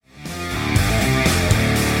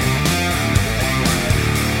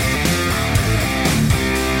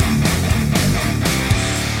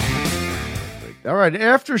right.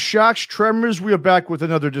 After Shocks, Tremors, we are back with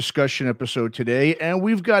another discussion episode today, and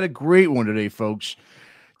we've got a great one today, folks.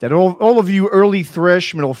 That all of you early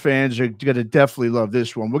thrash metal fans are going to definitely love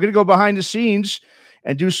this one. We're going to go behind the scenes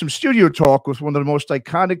and do some studio talk with one of the most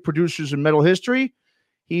iconic producers in metal history.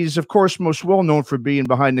 He's, of course, most well known for being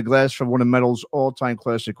behind the glass for one of metal's all-time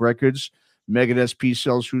classic records, Megadeth's Peace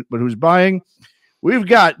Sells, but who's buying? We've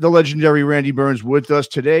got the legendary Randy Burns with us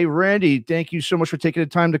today. Randy, thank you so much for taking the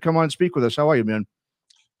time to come on and speak with us. How are you, man?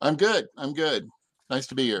 I'm good. Nice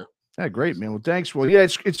to be here. Yeah, great, man. Well, thanks. Well, yeah,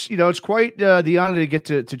 it's quite the honor to get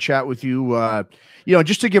to chat with you.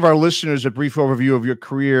 Just to give our listeners a brief overview of your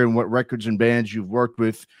career and what records and bands you've worked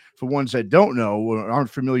with. For ones that don't know or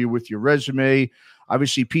aren't familiar with your resume,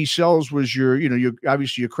 obviously, Peace Sells was your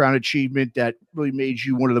crown achievement that really made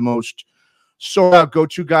you one of the most sold out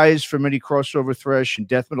go-to guys for many crossover thrash and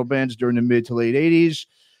death metal bands during the mid to late 80s.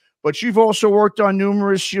 But you've also worked on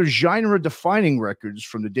numerous genre-defining records,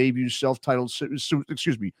 from the debut self-titled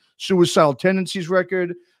Suicidal Tendencies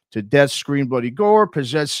record to Death, Scream, Bloody Gore,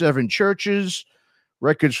 Possessed Seven Churches,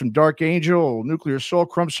 records from Dark Angel, Nuclear Soul,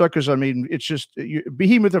 Crumbsuckers. I mean, it's just a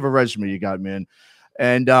behemoth of a resume you got, man.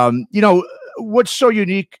 And, what's so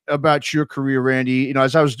unique about your career, Randy,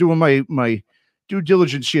 as I was doing my due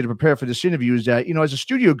diligence here to prepare for this interview, is that, as a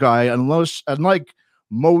studio guy, unlike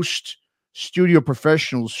most studio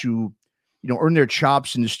professionals who, earn their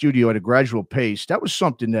chops in the studio at a gradual pace, that was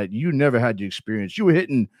something that you never had to experience. You were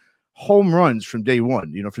hitting home runs from day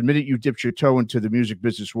one. From the minute you dipped your toe into the music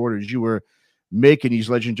business waters, you were making these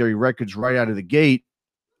legendary records right out of the gate.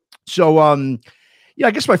 So, I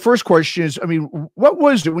guess my first question is, what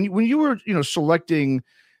was it when you were, selecting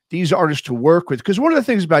these artists to work with? Because one of the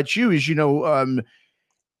things about you is,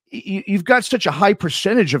 you've got such a high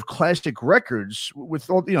percentage of classic records with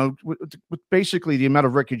all, with basically the amount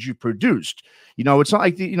of records you've produced. It's not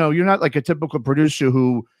like, you're not like a typical producer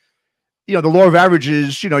who, the law of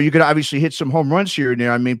averages, you could obviously hit some home runs here and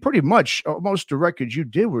there. Pretty much most of the records you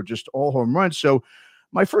did were just all home runs. So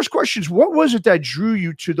my first question is, what was it that drew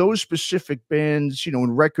you to those specific bands,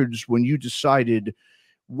 and records when you decided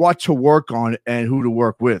what to work on and who to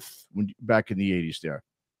work with back in the 80s there?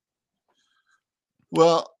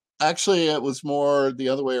 Well, actually, it was more the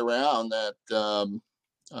other way around, that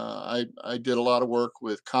I did a lot of work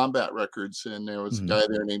with Combat Records, and there was a guy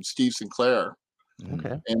there named Steve Sinclair.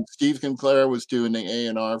 Okay. And Steve Sinclair was doing the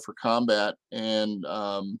A&R for Combat, and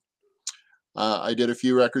I did a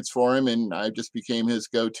few records for him, and I just became his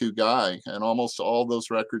go-to guy. And almost all those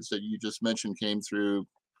records that you just mentioned came through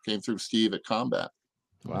Steve at Combat.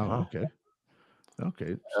 Wow.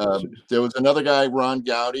 Okay. There was another guy, Ron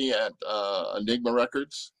Gowdy, at Enigma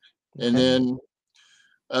Records. And then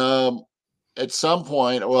at some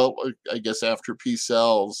point, well, I guess after Peace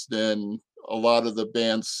Sells, then a lot of the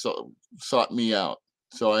bands sought me out.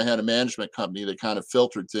 So I had a management company that kind of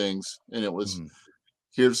filtered things, and it was,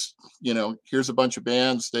 here's a bunch of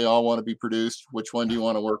bands. They all want to be produced. Which one do you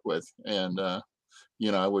want to work with? And,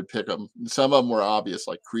 I would pick them. Some of them were obvious,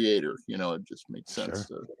 like Creator, it just made sense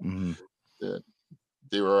that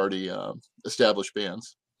they were already established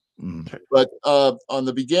bands. But on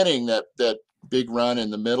the beginning, that big run in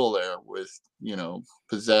the middle there with,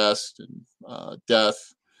 Possessed and Death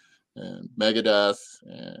and Megadeth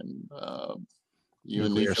and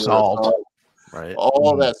even Nuclear Assault, right?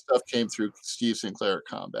 All that stuff came through Steve Sinclair at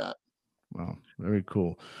Combat. Wow, very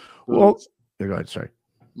cool. Well, go ahead. Sorry.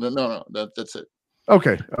 No, that's it.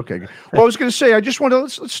 Okay. Well, I was going to say, I just want to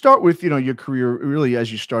let's start with your career really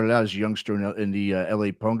as you started out as a youngster in the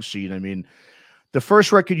LA punk scene. The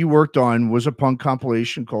first record you worked on was a punk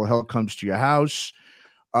compilation called "Hell Comes to Your House."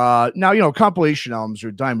 Now compilation albums are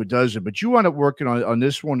a dime a dozen, but you wound up working on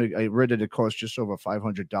this one. I read that it cost just over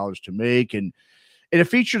 $500 to make, and it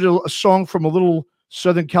featured a song from a little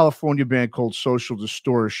Southern California band called Social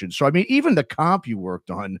Distortion. So even the comp you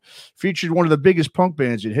worked on featured one of the biggest punk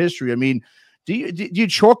bands in history. Do you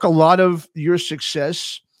chalk a lot of your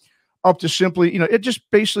success up to simply, it just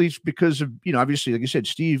basically it's because of, obviously, like I said,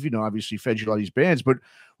 Steve, obviously fed you a lot of these bands, but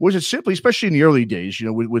was it simply, especially in the early days,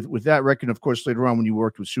 with that record, of course, later on when you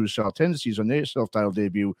worked with Suicidal Tendencies on their self-titled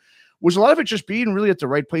debut, was a lot of it just being really at the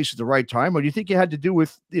right place at the right time? Or do you think it had to do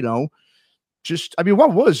with,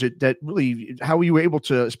 what was it that really, how were you able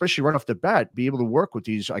to, especially right off the bat, be able to work with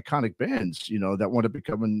these iconic bands, that want to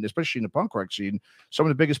become, especially in the punk rock scene, some of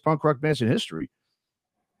the biggest punk rock bands in history?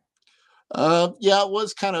 It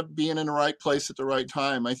was kind of being in the right place at the right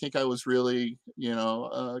time. I think I was really,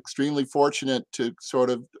 extremely fortunate to sort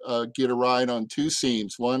of get a ride on two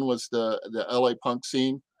scenes. One was the LA punk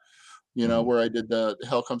scene, where I did the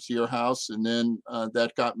Hell Comes to Your House. And then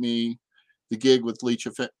that got me the gig with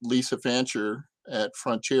Lisa Fancher at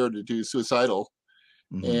Frontier to do Suicidal.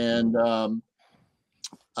 Mhm.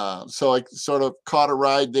 And so I sort of caught a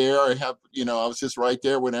ride there. I was just right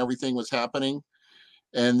there when everything was happening.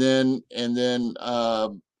 And then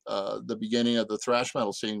the beginning of the thrash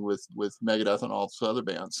metal scene with Megadeth and all those other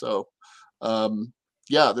bands. So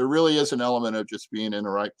yeah, there really is an element of just being in the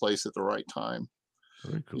right place at the right time.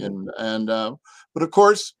 Very cool. And but of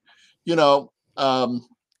course, you know,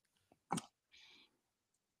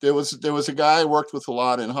 there was a guy I worked with a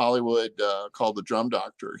lot in Hollywood called the Drum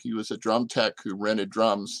Doctor. He was a drum tech who rented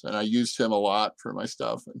drums, and I used him a lot for my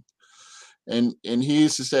stuff. And he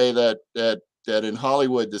used to say that in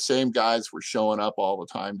Hollywood the same guys were showing up all the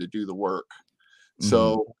time to do the work.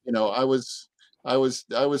 So I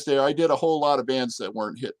was there. I did a whole lot of bands that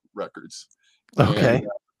weren't hit records. Okay.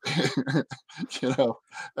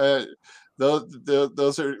 And,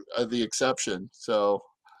 those are the exception. So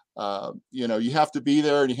you have to be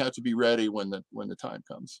there and you have to be ready when the time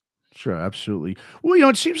comes. Sure, absolutely. Well,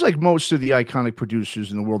 it seems like most of the iconic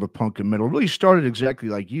producers in the world of punk and metal really started exactly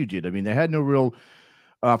like you did. I mean, they had no real,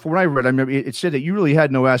 from what I read, I remember it said that you really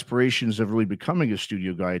had no aspirations of really becoming a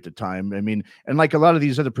studio guy at the time. I mean, and like a lot of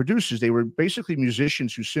these other producers, they were basically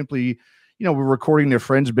musicians who simply, were recording their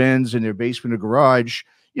friends' bands in their basement or garage,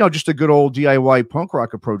 just a good old DIY punk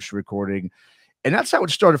rock approach to recording. And that's how it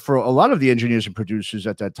started for a lot of the engineers and producers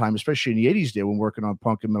at that time, especially in the 80s there when working on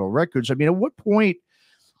punk and metal records. I mean, at what point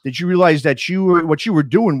did you realize that what you were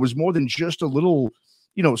doing was more than just a little,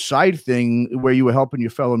 side thing where you were helping your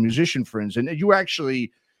fellow musician friends, and you were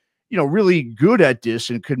actually, really good at this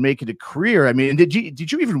and could make it a career? I mean, did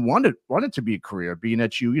you even want it to be a career, being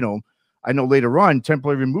that I know later on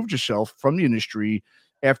temporarily removed yourself from the industry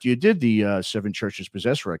after you did the Seven Churches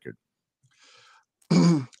Possessed record?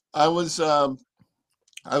 I was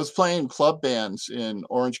playing club bands in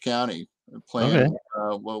Orange County, playing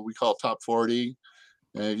what we call top 40.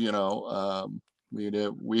 We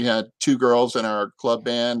had two girls in our club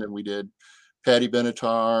band, and we did Patti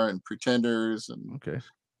Benatar and Pretenders and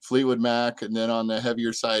Fleetwood Mac, and then on the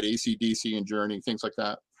heavier side, AC/DC and Journey, things like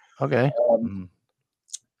that. Okay.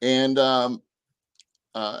 And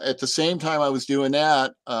at the same time I was doing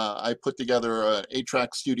that, I put together an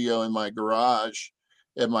 8-track studio in my garage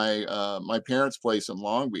at my parents' place in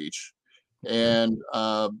Long Beach, and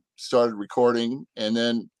started recording. And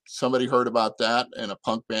then somebody heard about that, and a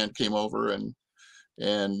punk band came over, and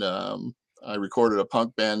I recorded a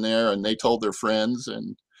punk band there, and they told their friends,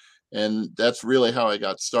 and that's really how I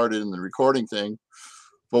got started in the recording thing.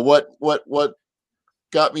 But what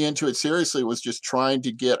got me into it seriously was just trying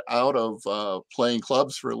to get out of playing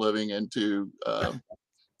clubs for a living and to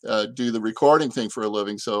do the recording thing for a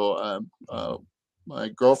living. So my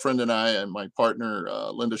girlfriend and I and my partner,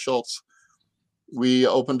 Linda Schultz, we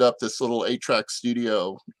opened up this little 8-track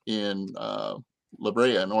studio in La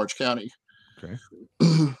Brea in Orange County. Okay.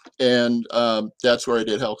 And that's where I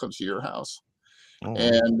did Hell Comes to Your House.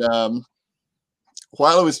 And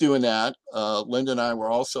while I was doing that, Linda and I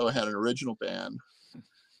had an original band.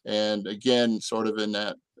 And again, sort of in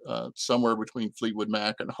that somewhere between Fleetwood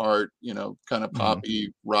Mac and Heart, kind of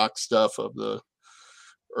poppy rock stuff of the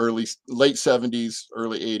late 70s,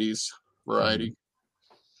 early 80s variety.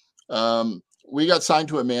 We got signed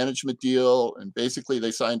to a management deal, and basically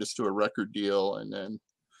they signed us to a record deal, and then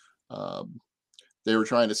they were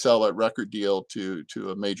trying to sell that record deal to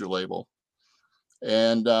a major label.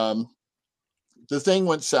 And the thing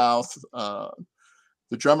went south.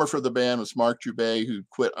 The drummer for the band was Mark Jubé, who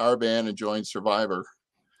quit our band and joined Survivor.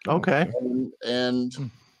 Okay.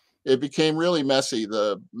 And it became really messy.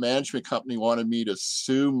 The management company wanted me to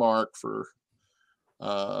sue Mark for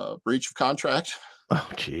breach of contract. Oh,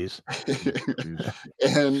 geez.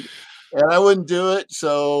 and I wouldn't do it.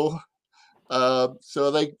 So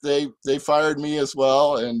they fired me as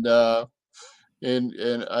well. And I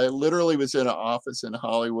literally was in an office in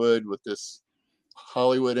Hollywood with this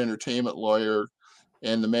Hollywood entertainment lawyer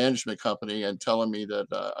and the management company, and telling me that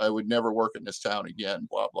I would never work in this town again,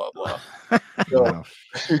 blah, blah, blah. So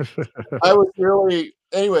I was really,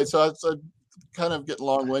 anyway, so it's kind of getting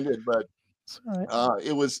long-winded, but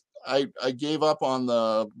it was, I gave up on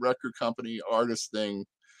the record company artist thing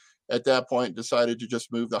at that point, decided to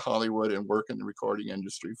just move to Hollywood and work in the recording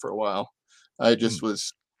industry for a while. I just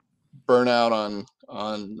was burnt out on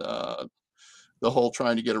the whole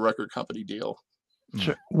trying to get a record company deal.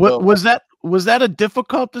 Sure. What was that a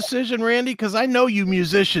difficult decision, Randy? Because I know you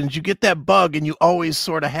musicians, you get that bug, and you always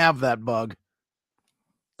sort of have that bug.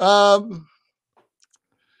 I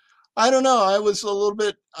don't know. I was a little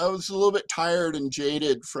bit tired and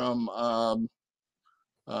jaded from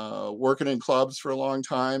working in clubs for a long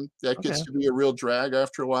time. That gets to be a real drag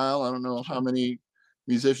after a while. I don't know how many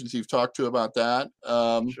musicians you've talked to about that.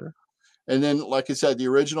 Sure. And then, like I said, the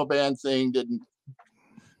original band thing didn't,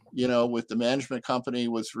 with the management company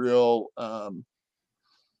was real.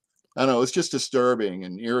 I don't know, it's just disturbing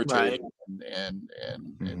and irritating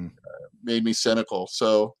and made me cynical.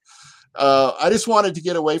 So I just wanted to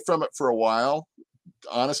get away from it for a while,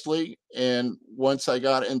 honestly. And once I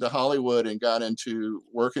got into Hollywood and got into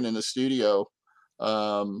working in the studio,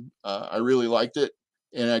 I really liked it.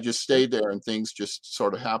 And I just stayed there and things just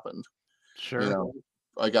sort of happened. Sure.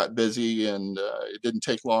 I got busy and it didn't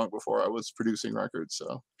take long before I was producing records.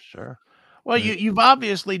 So sure. Well, you've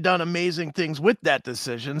obviously done amazing things with that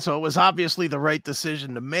decision, so it was obviously the right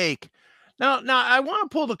decision to make. Now, I want to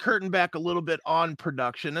pull the curtain back a little bit on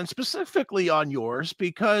production and specifically on yours,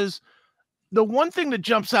 because the one thing that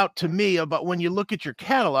jumps out to me about when you look at your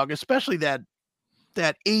catalog, especially that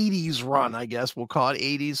 80s run, I guess we'll call it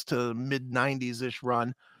 80s to mid 90s ish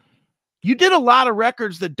run, you did a lot of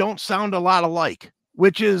records that don't sound a lot alike,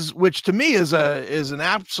 which to me is an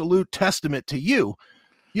absolute testament to you.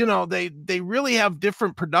 They really have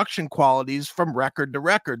different production qualities from record to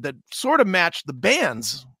record that sort of match the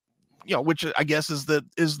bands, which I guess is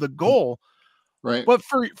the goal. Right. But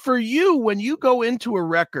for you, when you go into a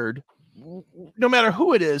record, no matter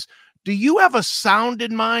who it is, do you have a sound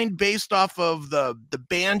in mind based off of the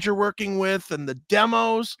band you're working with and the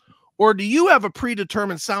demos, or do you have a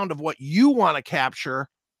predetermined sound of what you want to capture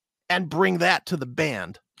and bring that to the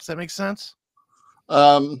band? Does that make sense?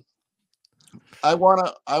 I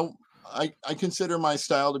consider my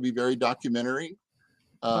style to be very documentary.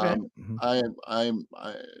 Okay.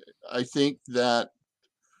 I think that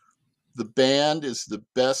the band is the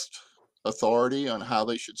best authority on how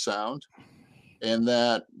they should sound, and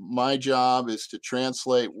that my job is to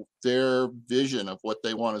translate their vision of what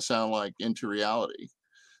they want to sound like into reality.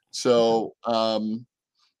 So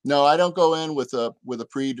no, I don't go in with a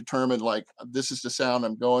predetermined, like, this is the sound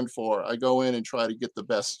I'm going for. I go in and try to get the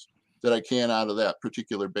best that I can out of that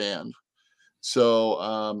particular band.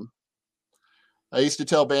 So I used to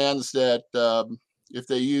tell bands that if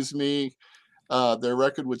they use me, their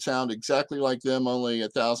record would sound exactly like them, only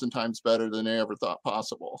 1,000 times better than they ever thought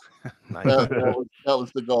possible. Nice. that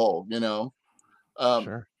was the goal,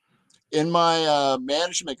 Sure. In my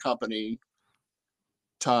management company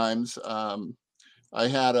times, I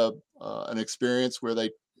had an experience where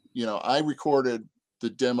I recorded the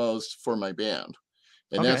demos for my band,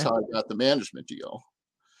 and that's how I got the management deal.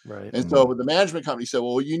 Right. And so the management company said,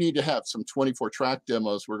 well, you need to have some 24 track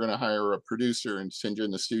demos. We're going to hire a producer and send you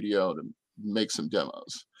in the studio to make some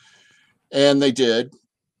demos. And they did.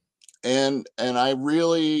 And I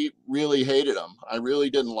really, really hated them. I really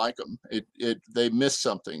didn't like them. They missed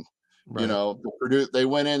something. Right. They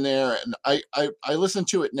went in there, and I listen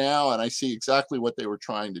to it now and I see exactly what they were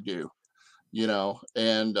trying to do,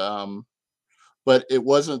 and but it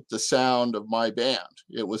wasn't the sound of my band.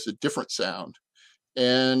 It was a different sound.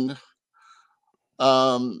 And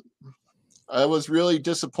I was really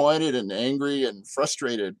disappointed and angry and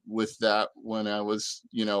frustrated with that when I was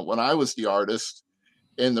the artist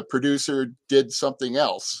and the producer did something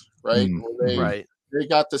else, right? Right. They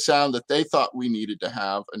got the sound that they thought we needed to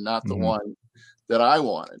have and not the one that I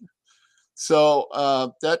wanted. So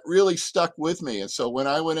that really stuck with me. And so when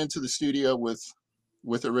I went into the studio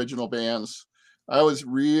with original bands, I was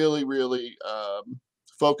really, really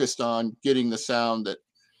focused on getting the sound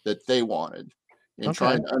that they wanted and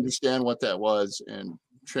trying to understand what that was and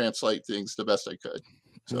translate things the best I could.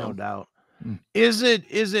 So. No doubt. Is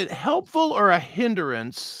it helpful or a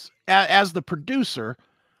hindrance as the producer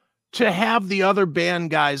to have the other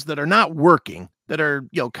band guys that are not working, that are,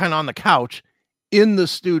 kind of on the couch in the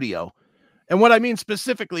studio? And what I mean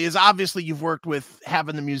specifically is, obviously you've worked with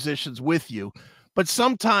having the musicians with you, but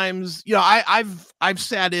sometimes, I've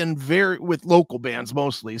sat in with local bands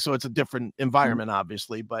mostly, so it's a different environment,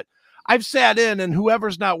 obviously, but I've sat in, and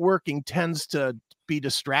whoever's not working tends to be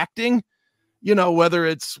distracting, whether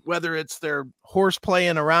it's their horse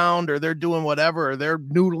playing around or they're doing whatever, or they're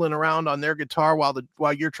noodling around on their guitar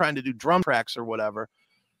while you're trying to do drum tracks or whatever.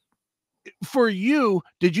 For you,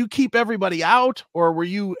 did you keep everybody out, or were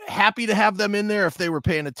you happy to have them in there if they were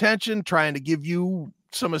paying attention, trying to give you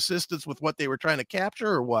some assistance with what they were trying to capture,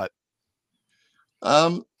 or what?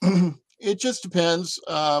 It just depends.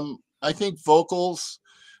 I think vocals,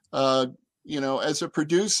 as a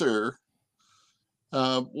producer,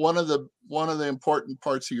 one of the important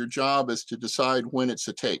parts of your job is to decide when it's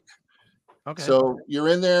a take. Okay. So you're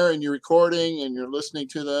in there and you're recording and you're listening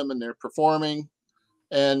to them and they're performing.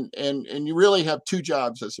 and you really have two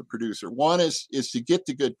jobs as a producer. One is to get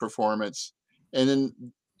the good performance, and then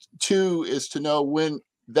two is to know when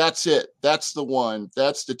that's it, that's the one,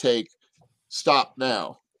 that's the take, stop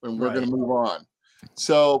now, and we're going to move on.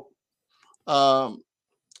 So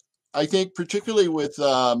I think particularly with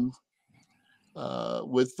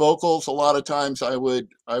vocals, a lot of times I would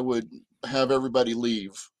have everybody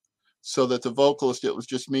leave, so that the vocalist, it was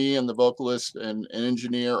just me and the vocalist and an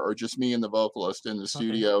engineer, or just me and the vocalist in the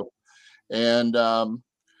studio. And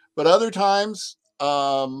but other times,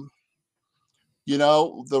 you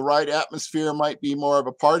know, the right atmosphere might be more of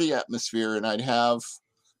a party atmosphere, and I'd have,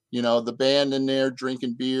 you know, the band in there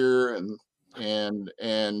drinking beer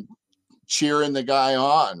and cheering the guy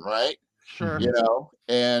on, right? Sure. You know,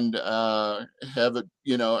 and have it,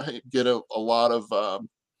 you know, get a lot of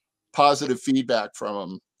positive feedback from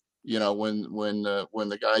him, you know, when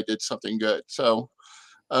the guy did something good. So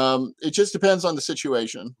it just depends on the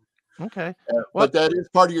situation. Okay. But that is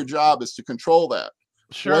part of your job, is to control that.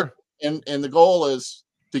 Sure. And the goal is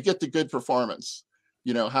to get the good performance.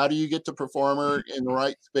 You know, how do you get the performer in the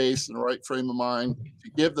right space and the right frame of mind to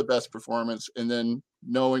give the best performance, and then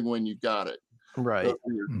knowing when you got it. Right.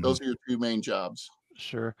 Those are your two main jobs.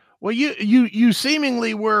 Sure. Well, you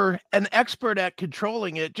seemingly were an expert at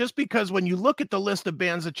controlling it, just because when you look at the list of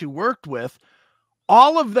bands that you worked with,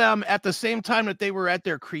 all of them at the same time that they were at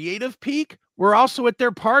their creative peak were also at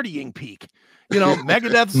their partying peak. You know,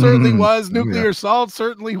 Megadeth certainly was, Nuclear Assault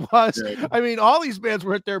certainly was. I mean, all these bands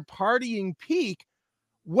were at their partying peak.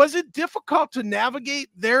 Was it difficult to navigate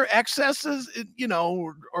their excesses, you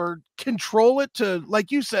know, or control it to,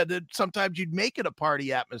 like you said, that sometimes you'd make it a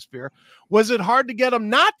party atmosphere? Was it hard to get them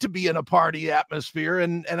not to be in a party atmosphere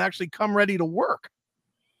and actually come ready to work?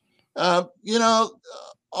 You know,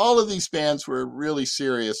 all of these bands were really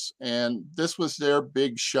serious, and this was their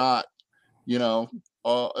big shot. You know,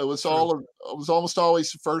 it was almost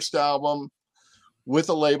always the first album with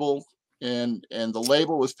a label, and the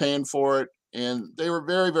label was paying for it. And they were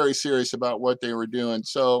very, very serious about what they were doing.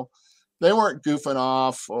 So they weren't goofing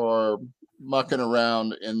off or mucking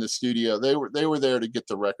around in the studio. They were there to get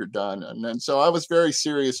the record done. And so I was very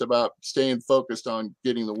serious about staying focused on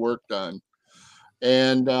getting the work done.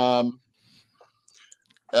 And no,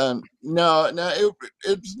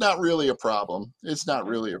 it's not really a problem. It's not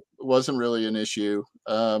really, it wasn't really an issue.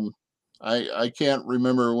 I can't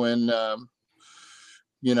remember when,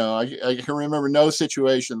 you know, I can remember no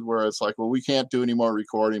situations where it's like, well, we can't do any more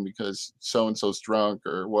recording because so-and-so's drunk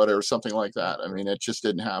or whatever, something like that. I mean, it just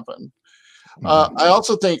didn't happen. I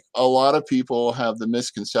also think a lot of people have the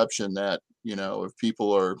misconception that, you know, if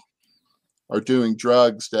people are doing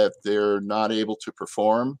drugs, that they're not able to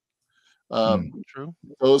perform. True.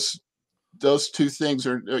 Those two things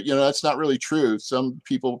are, you know, that's not really true. Some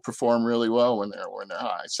people perform really well when they're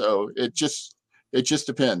high. So it just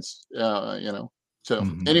depends, you know. So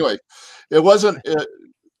anyway, it wasn't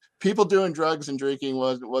people doing drugs and drinking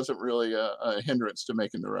wasn't really a hindrance to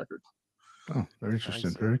making the record. Oh, very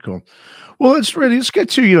interesting. Very cool. Well, let's get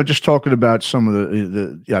to, you know, just talking about some of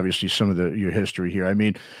the obviously some of your history here. I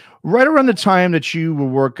mean, right around the time that you were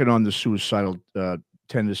working on the Suicidal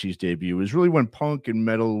Tendencies debut is really when punk and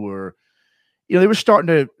metal were, you know, they were starting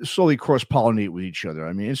to slowly cross-pollinate with each other.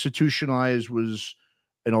 I mean, Institutionalized was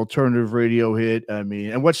an alternative radio hit. I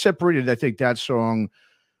mean, and what separated, I think, that song,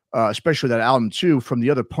 especially that album too, from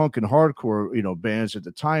the other punk and hardcore, you know, bands at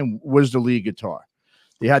the time, was the lead guitar.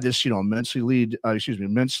 They had this, you know, immensely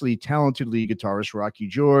talented lead guitarist, Rocky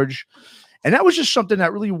George. And that was just something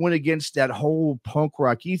that really went against that whole punk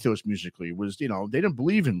rock ethos musically. Was, you know, they didn't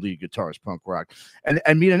believe in lead guitarist punk rock. And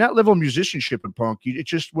I mean, and that level of musicianship in punk, it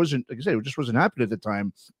just wasn't, like I said, it just wasn't happening at the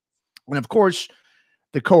time. And of course,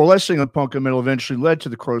 the coalescing of punk and metal eventually led to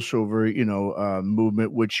the crossover, you know,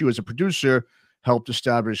 movement, which you as a producer helped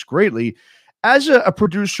establish greatly. As a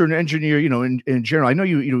producer and engineer, you know, in general, I know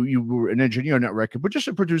you were an engineer on that record, but just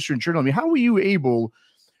a producer in general, I mean, how were you able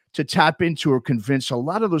to tap into or convince a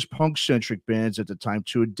lot of those punk-centric bands at the time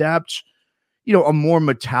to adapt, you know, a more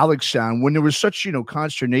metallic sound when there was such, you know,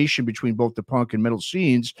 consternation between both the punk and metal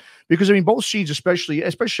scenes? Because I mean, both scenes, especially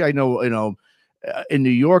I know, you know, in New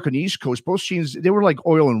York on the East Coast, both scenes, they were like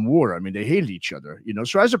oil and water. I mean, they hated each other, you know.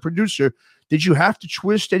 So as a producer, did you have to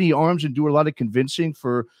twist any arms and do a lot of convincing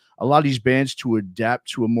for a lot of these bands to adapt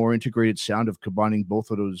to a more integrated sound of combining both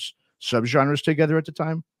of those subgenres together at the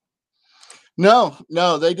time? No,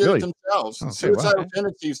 they did Really? it themselves. Okay, Suicidal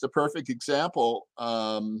Tendencies is the perfect example.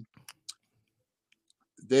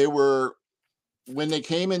 They were, when they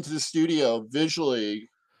came into the studio, visually,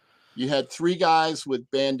 you had three guys with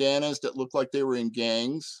bandanas that looked like they were in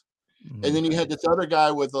gangs, And then you had this other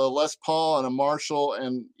guy with a Les Paul and a Marshall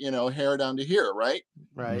and, hair down to here, right?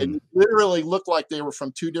 Right. And it literally looked like they were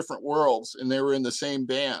from two different worlds and they were in the same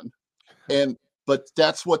band. But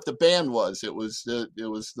that's what the band was. It was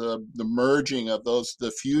the merging of those,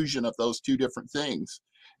 the fusion of those two different things.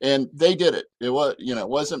 And they did it. It was,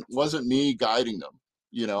 wasn't me guiding them.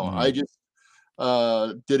 I just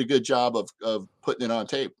did a good job of putting it on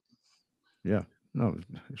tape. Yeah. No,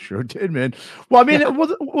 sure did, man. Well, I mean, well,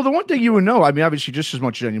 the one thing you would know, I mean, obviously, just as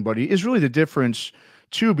much as anybody, is really the difference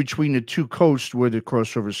too between the two coasts where the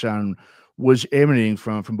crossover sound was emanating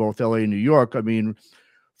from both LA and New York. I mean,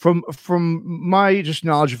 from my just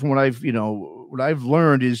knowledge, from what I've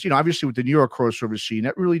learned is, obviously with the New York crossover scene,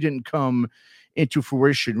 that really didn't come into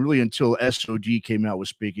fruition really until SOD came out with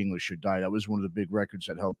Speak English or Die. That was one of the big records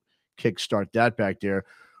that helped kickstart that back there,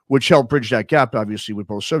 which helped bridge that gap, obviously, with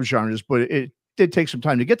both subgenres. But it did take some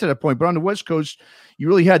time to get to that point. But on the West Coast, you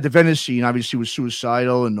really had the Venice scene, obviously, with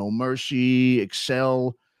Suicidal and No Mercy,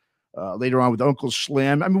 Excel, later on with Uncle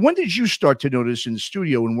Slam. I mean, when did you start to notice in the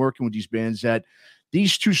studio and working with these bands that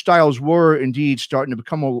these two styles were indeed starting to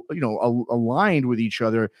become, aligned with each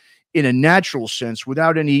other in a natural sense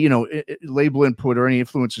without any, label input or any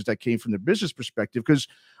influences that came from the business perspective? Because,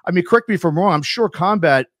 I mean, correct me if I'm wrong, I'm sure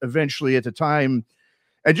Combat eventually at the time,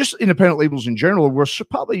 and just independent labels in general, were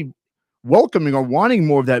probably welcoming or wanting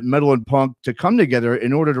more of that metal and punk to come together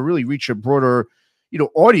in order to really reach a broader,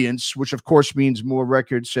 audience, which of course means more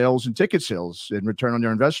record sales and ticket sales and return on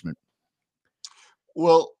their investment.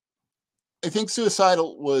 Well, I think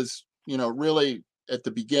Suicidal was, really at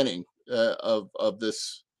the beginning of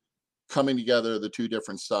this coming together of the two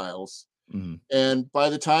different styles. Mm-hmm. And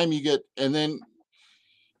by the time you get, and then,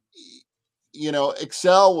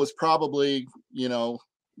 Excel was probably,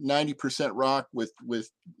 90% rock with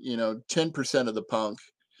 10% of the punk.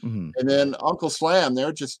 Mm-hmm. And then Uncle Slam,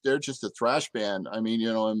 they're just a thrash band. I mean,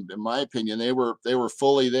 in my opinion, they were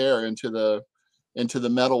fully there into the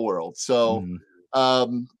metal world. So,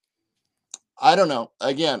 I don't know.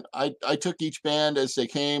 Again, I took each band as they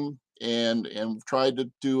came and tried to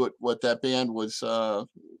do what that band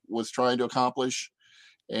was trying to accomplish.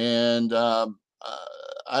 And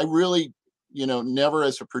I really, never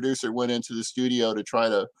as a producer went into the studio to try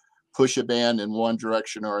to push a band in one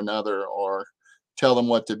direction or another or tell them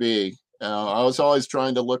what to be. I was always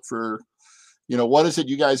trying to look for, what is it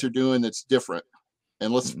you guys are doing that's different?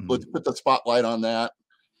 And let's put the spotlight on that.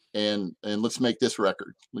 And let's make this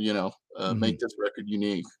record, make this record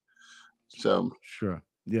unique. So sure,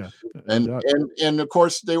 yeah, and of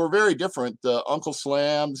course they were very different. The Uncle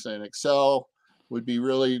Slams and Excel would be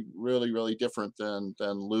really, really, really different than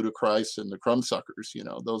Ludacris and the Crumbsuckers.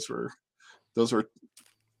 Those were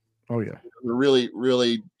oh yeah, really,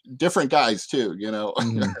 really different guys too.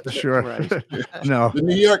 Sure. Right. No, the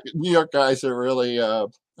New York guys are really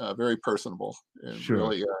very personable and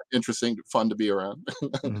really interesting, fun to be around.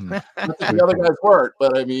 The other guys weren't,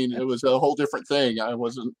 but I mean, it was a whole different thing. I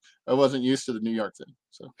wasn't used to the New York thing.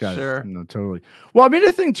 So sure, no, totally. Well, I mean,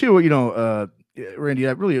 the thing too, Randy,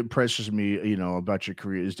 that really impresses me, about your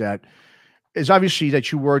career is obviously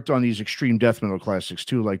that you worked on these extreme death metal classics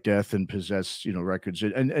too, like Death and Possessed, records,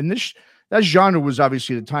 and this that genre was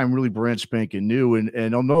obviously at the time really brand spanking new,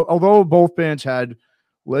 and although both bands had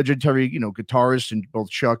legendary, guitarists in both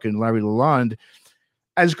Chuck and Larry Lalonde,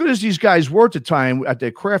 as good as these guys were at the time at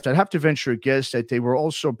their craft, I'd have to venture a guess that they were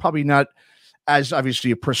also probably not as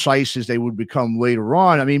obviously precise as they would become later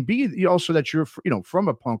on. I mean, also that you're, from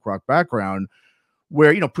a punk rock background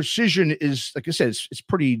where, precision is, like I said, it's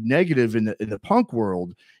pretty negative in the punk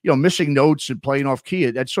world, missing notes and playing off key.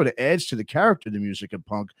 That sort of adds to the character of the music of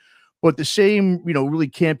punk. But the same, really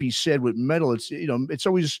can't be said with metal. It's, it's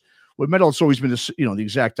always, with metal, it's always been this, the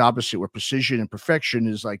exact opposite, where precision and perfection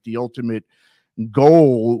is like the ultimate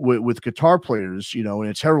goal with guitar players, and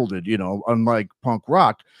it's heralded, unlike punk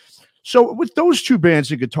rock. So with those two bands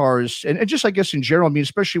and guitars, and just, I guess, in general, I mean,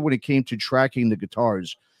 especially when it came to tracking the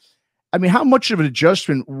guitars, I mean, how much of an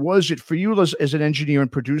adjustment was it for you as an engineer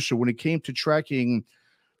and producer when it came to tracking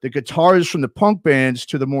the guitars from the punk bands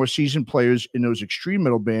to the more seasoned players in those extreme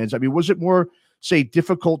metal bands? I mean, was it more, say,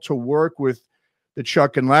 difficult to work with the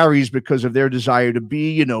Chuck and Larrys because of their desire to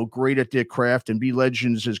be, great at their craft and be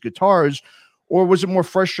legends as guitars? Or was it more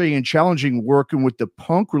frustrating and challenging working with the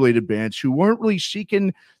punk-related bands who weren't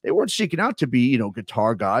seeking out to be,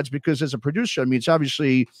 guitar gods? Because as a producer, I mean, it's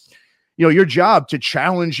obviously, your job to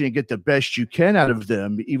challenge and get the best you can out of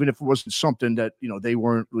them, even if it wasn't something that, they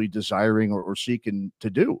weren't really desiring or seeking to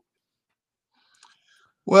do.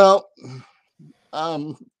 Well,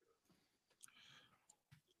 I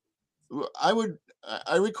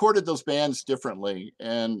I recorded those bands differently,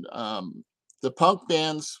 and the punk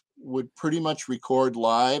bands would pretty much record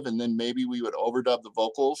live, and then maybe we would overdub the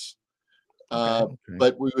vocals.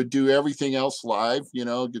 But we would do everything else live,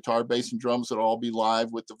 guitar, bass, and drums would all be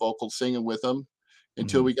live with the vocals singing with them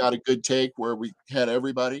until we got a good take where we had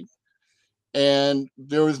everybody. And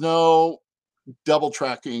there was no double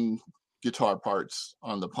tracking guitar parts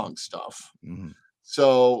on the punk stuff.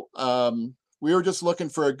 So we were just looking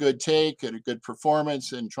for a good take and a good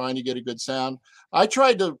performance and trying to get a good sound. I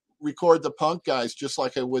tried to record the punk guys just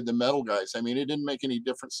like I would the metal guys. I mean, it didn't make any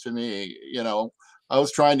difference to me. I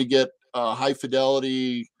was trying to get a high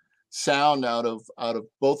fidelity sound out of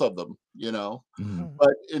both of them,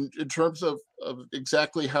 But in terms of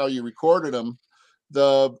exactly how you recorded them,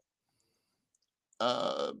 the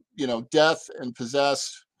Death and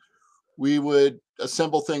Possessed, we would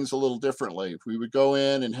assemble things a little differently. We would go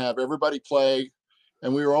in and have everybody play,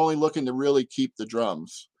 and we were only looking to really keep the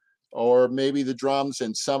drums, or maybe the drums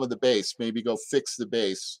and some of the bass, maybe go fix the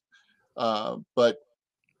bass. But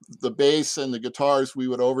the bass and the guitars, we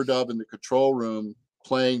would overdub in the control room,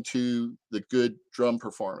 playing to the good drum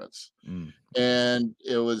performance. And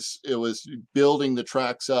it was building the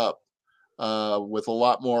tracks up with a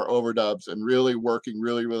lot more overdubs and really working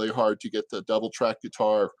really, really hard to get the double track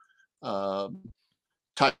guitar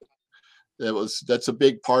tight. That's a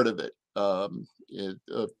big part of it.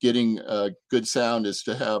 Of getting a good sound is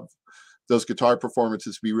to have those guitar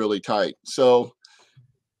performances be really tight. So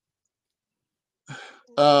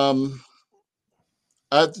that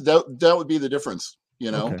would be the difference,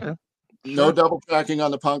 Okay. No double tracking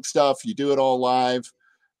on the punk stuff. You do it all live.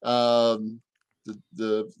 The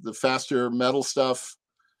faster metal stuff,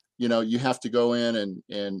 you have to go in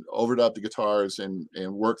and overdub the guitars and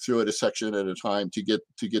work through it a section at a time to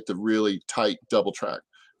get the really tight double track.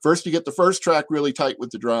 First, you get the first track really tight with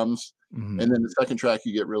the drums, and then the second track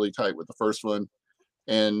you get really tight with the first one,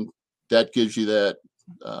 and that gives you that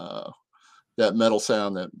metal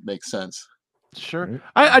sound that makes sense. Sure.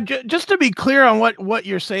 I just to be clear on what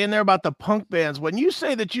you're saying there about the punk bands, when you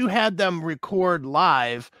say that you had them record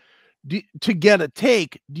live to get a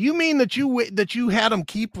take, do you mean that you had them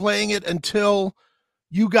keep playing it until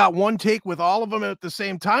you got one take with all of them at the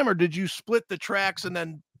same time, or did you split the tracks and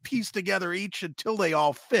then piece together each until they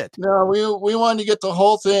all fit? No, we wanted to get the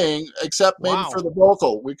whole thing, except maybe for the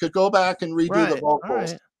vocal. We could go back and redo the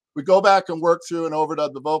vocals. We go back and work through and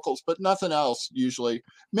overdub the vocals, but nothing else usually.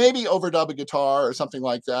 Maybe overdub a guitar or something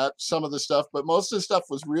like that, some of the stuff, but most of the stuff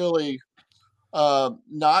was really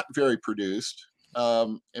not very produced.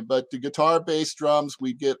 But the guitar, bass, drums,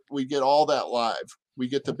 we get all that live. We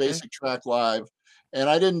get the basic track live. And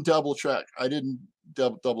I didn't double track. I didn't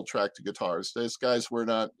double track the guitars. Those guys were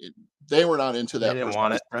not into that. They didn't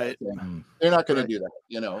want it, right? They're not going to do that,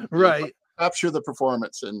 Right. Capture the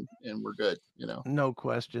performance and we're good, No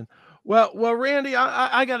question. Well, Randy,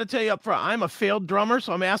 I got to tell you up front, I'm a failed drummer,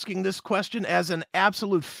 so I'm asking this question as an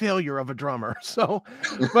absolute failure of a drummer. So,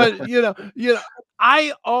 but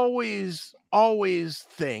I always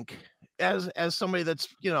think as somebody that's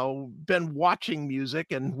been watching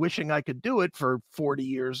music and wishing I could do it for 40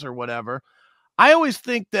 years or whatever, I always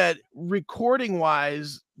think that recording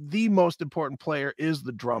wise, the most important player is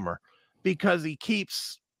the drummer, because he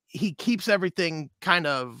keeps everything kind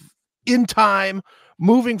of in time,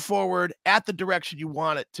 moving forward at the direction you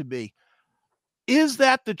want it to be. Is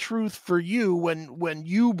that the truth for you when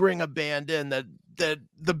you bring a band in, that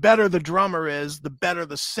the better the drummer is, the better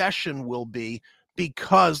the session will be,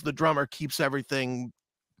 because the drummer keeps everything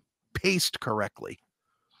paced correctly?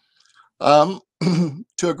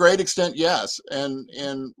 To a great extent, yes. And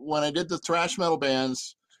when I did the thrash metal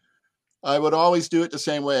bands, I would always do it the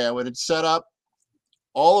same way. I would set up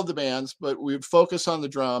all of the bands, but we would focus on the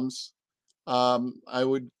drums. To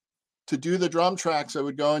do the drum tracks, I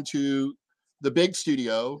would go into the big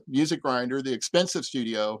studio, Music Grinder, the expensive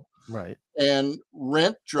studio, right, and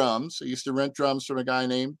rent drums. I used to rent drums from a guy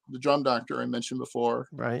named the Drum Doctor I mentioned before.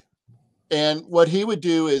 Right. And what he would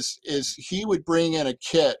do is he would bring in a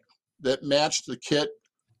kit that matched the kit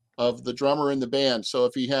of the drummer in the band. So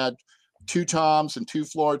if he had 2 toms and 2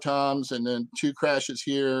 floor toms and then 2 crashes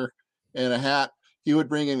here and a hat, he would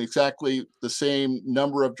bring in exactly the same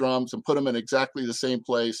number of drums and put them in exactly the same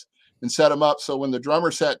place and set them up. So when the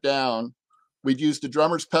drummer sat down, we'd use the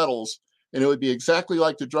drummer's pedals, and it would be exactly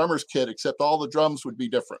like the drummer's kit, except all the drums would be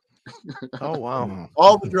different. Oh, wow.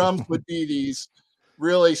 All the drums would be these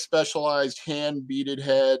really specialized hand beaded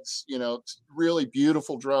heads, really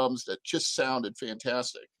beautiful drums that just sounded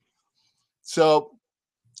fantastic. So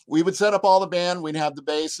we would set up all the band. We'd have the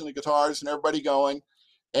bass and the guitars and everybody going,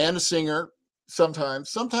 and a singer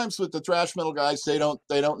Sometimes with the thrash metal guys, they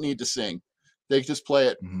don't need to sing. They just play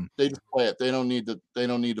it. They just play it. They don't need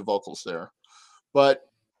the vocals there. But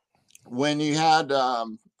when you had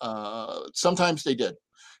sometimes they did.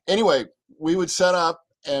 Anyway, we would set up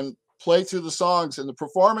and play through the songs, and the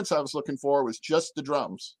performance I was looking for was just the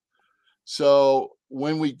drums. So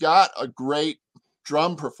when we got a great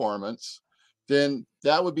drum performance, then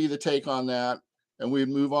that would be the take on that, and we'd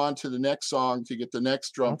move on to the next song to get the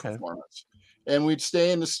next drum performance. And we'd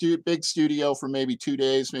stay in the big studio for maybe 2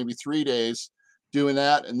 days, maybe 3 days doing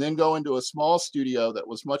that, and then go into a small studio that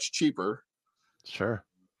was much cheaper. Sure.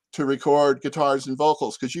 To record guitars and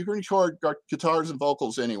vocals, because you can record guitars and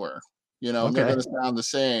vocals anywhere, and they're going to sound the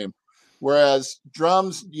same. Whereas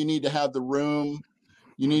drums, you need to have the room,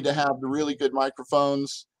 you need to have the really good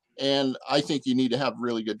microphones, and I think you need to have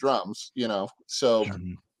really good drums, So,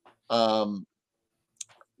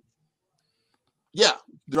 yeah,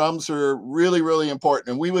 drums are really, really important.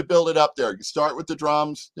 And we would build it up there. You start with the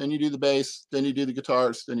drums, then you do the bass, then you do the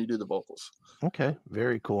guitars, then you do the vocals. Okay.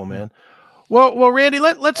 Very cool, man. Well, Randy,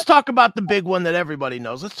 let's talk about the big one that everybody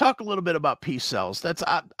knows. Let's talk a little bit about Peace Sells. That's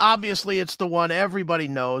obviously it's the one everybody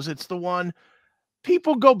knows. It's the one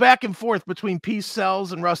people go back and forth between Peace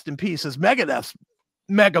Sells and Rust in Peace as Megadeth's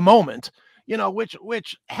mega moment,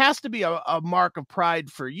 which has to be a mark of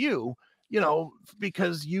pride for you,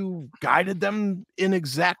 because you guided them in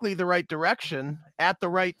exactly the right direction at the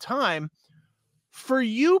right time. For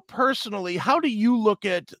you personally, how do you look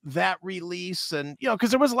at that release? And, because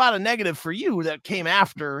there was a lot of negative for you that came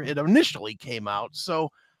after it initially came out. So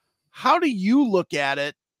how do you look at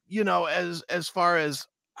it, as far as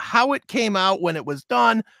how it came out when it was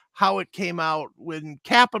done, how it came out when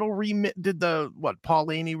Capitol did the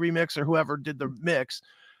Paulini remix or whoever did the mix?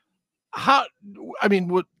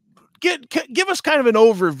 Give us kind of an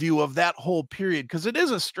overview of that whole period, because it is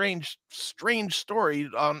a strange story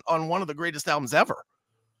on one of the greatest albums ever.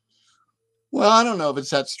 Well, I don't know if it's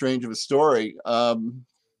that strange of a story.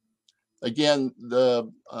 Again,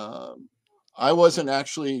 I wasn't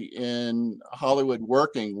actually in Hollywood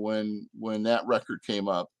working when that record came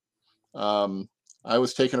up. I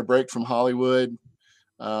was taking a break from Hollywood.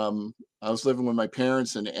 I was living with my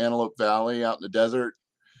parents in Antelope Valley out in the desert.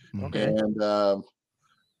 Okay. And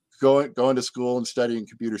going to school and studying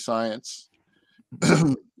computer science.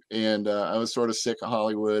 And I was sort of sick of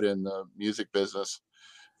Hollywood and the music business.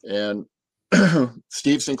 And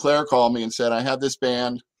Steve Sinclair called me and said, I have this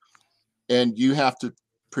band and you have to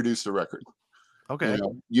produce the record. Okay.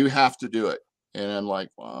 You have to do it. And I'm like,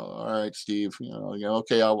 well, all right, Steve,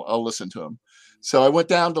 okay, I'll listen to him. So I went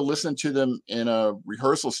down to listen to them in a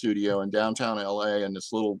rehearsal studio in downtown LA in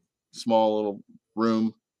this small little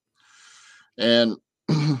room. And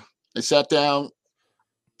I sat down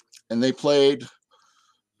and they played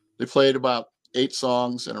about 8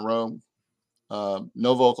 songs in a row.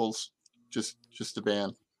 No vocals, just the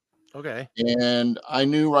band. Okay. And I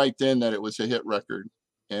knew right then that it was a hit record.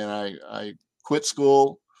 And I quit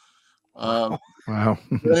school. Wow.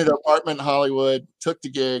 Rented an apartment in Hollywood, took the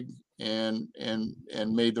gig and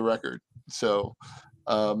made the record. So,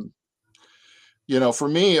 for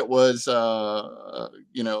me, it was,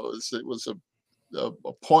 it was a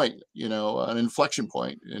point, an inflection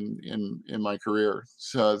point in my career.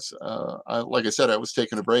 So like I said, I was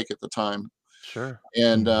taking a break at the time. Sure.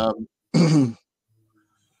 And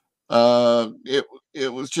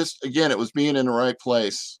it was just, again, it was being in the right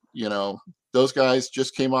place. Those guys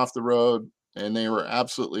just came off the road and they were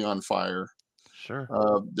absolutely on fire. Sure.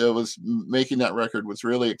 Making that record was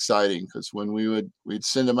really exciting, because when we'd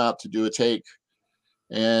send them out to do a take,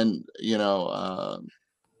 and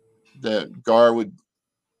that Gar would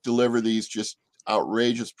deliver these just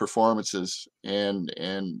outrageous performances, and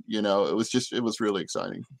it was really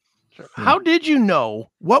exciting. Sure. How did you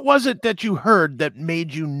know? What was it that you heard that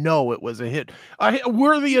made you know it was a hit,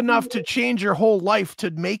 worthy enough to change your whole life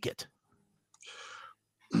to make it?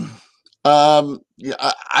 Yeah,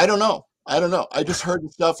 I don't know. I just heard the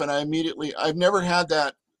stuff, and I've never had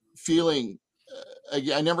that feeling.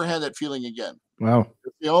 I never had that feeling again. Wow.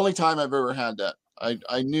 It's the only time I've ever had that.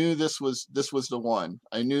 I knew this was the one.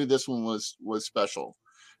 I knew this one was special.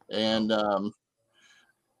 And, the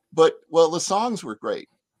songs were great.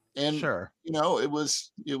 And, sure. It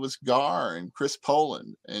was Gar and Chris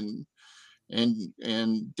Poland and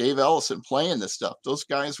Dave Ellison playing this stuff. Those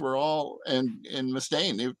guys were all, and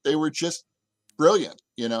Mustaine, they were just brilliant,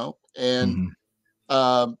 and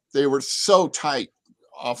they were so tight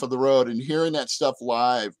off of the road, and hearing that stuff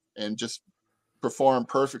live and just perform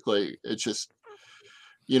perfectly. It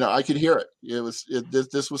I could hear it.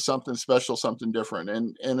 This was something special, something different.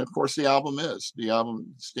 And of course the album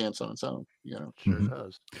stands on its own, Sure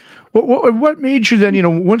does. What made you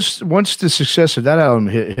then, once the success of that album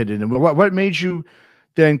hit in, what made you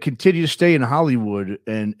then continue to stay in Hollywood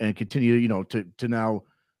and continue, to now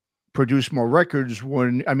produce more records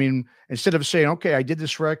when, I mean, instead of saying, okay, I did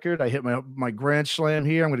this record, I hit my grand slam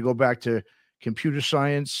here, I'm going to go back to computer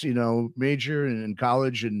science, major in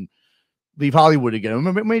college and leave Hollywood again.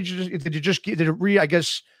 Did it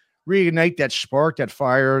reignite that spark, that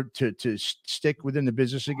fire to stick within the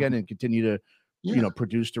business again and continue to,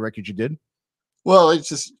 produce the records you did? Well, it's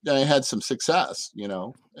just, I had some success, it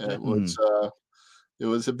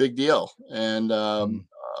was a big deal. And,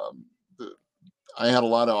 I had a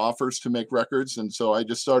lot of offers to make records. And so I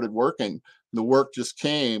just started working. The work just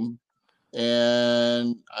came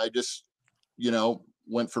and I just,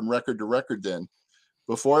 went from record to record then.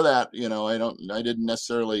 Before that, I didn't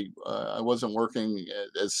necessarily, I wasn't working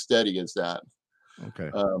as steady as that.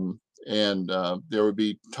 Okay. And there would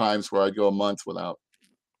be times where I'd go a month without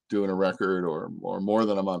doing a record or more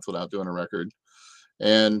than a month without doing a record.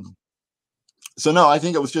 And so, no, I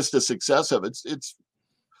think it was just a success of it. It's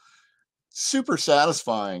super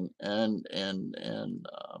satisfying and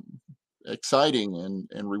exciting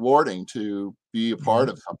and rewarding to be a part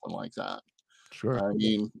of something like that. Sure. I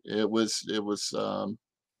mean, it was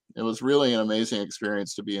really an amazing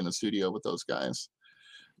experience to be in the studio with those guys.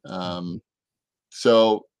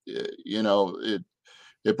 So, it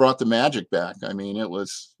brought the magic back. I mean, it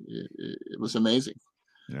was amazing.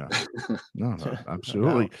 Yeah, no,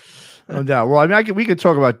 absolutely, no doubt. Well, I mean, we could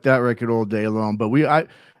talk about that record all day long, but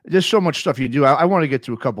there's so much stuff you do. I want to get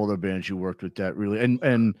to a couple other bands you worked with that really,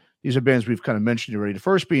 and these are bands we've kind of mentioned already. The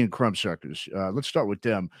first being Crumbsuckers. Let's start with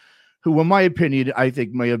them, who, in my opinion, I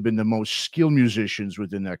think may have been the most skilled musicians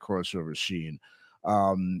within that crossover scene.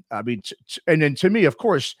 I mean, and then to me, of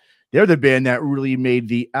course, they're the band that really made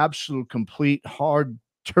the absolute complete hard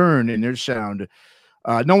turn in their sound.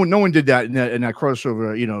 No one did that in that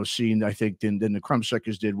crossover, scene, I think, than the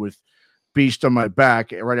Crumbsuckers did with Beast on My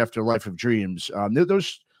Back right after Life of Dreams.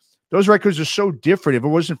 Those records are so different. If it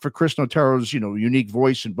wasn't for Chris Notaro's, unique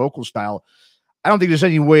voice and vocal style, I don't think there's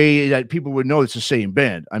any way that people would know it's the same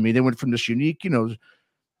band. I mean, they went from this unique,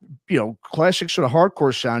 classic sort of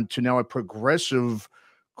hardcore sound to now a progressive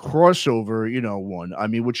crossover, one. I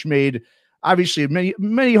mean, which made obviously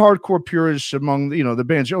many hardcore purists among the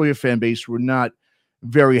band's earlier fan base were not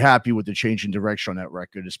very happy with the change in direction on that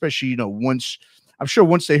record, especially once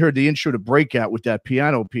they heard the intro to Breakout with that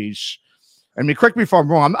piano piece. I mean, correct me if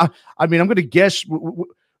I'm wrong. I'm going to guess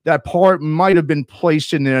that part might have been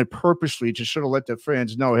placed in there purposely to sort of let the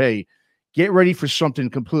fans know, hey, get ready for something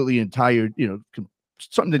completely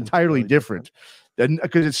something entirely different.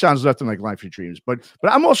 Because it sounds nothing like Life of Dreams. But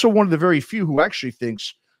I'm also one of the very few who actually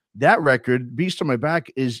thinks that record, Beast on My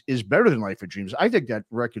Back, is better than Life of Dreams. I think that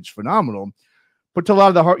record's phenomenal. But to a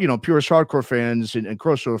lot of the purist hardcore fans and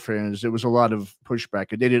crossover fans, there was a lot of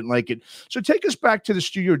pushback and they didn't like it. So take us back to the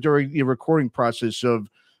studio during the recording process of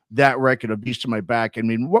that record, of Beast on My Back. I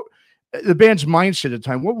mean, what the band's mindset at the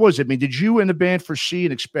time, what was it? I mean, did you and the band foresee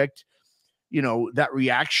and expect, that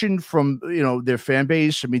reaction from, their fan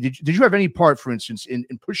base? I mean, did you have any part, for instance, in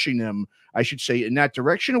pushing them, I should say, in that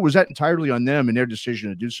direction, or was that entirely on them and their decision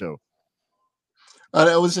to do so?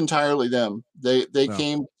 It was entirely them. They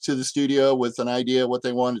came to the studio with an idea what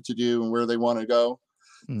they wanted to do and where they want to go.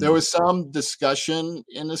 There was some discussion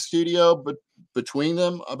in the studio, but between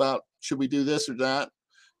them about should we do this or that,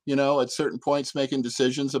 at certain points making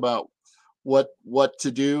decisions about what to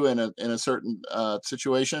do in a certain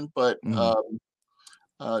situation. But no,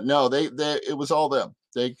 it was all them.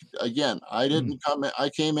 I didn't come in. I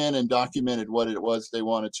came in and documented what it was they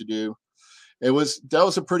wanted to do. That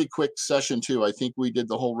was a pretty quick session too. I think we did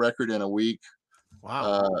the whole record in a week.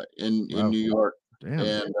 Wow. In New York. Damn.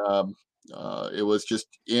 And it was just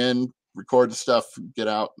record the stuff, get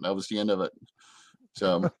out. And that was the end of it.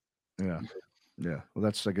 So yeah. Well,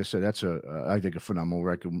 that's, like I said, that's I think a phenomenal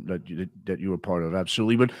record that you were part of.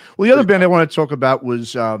 Absolutely. But the other band I want to talk about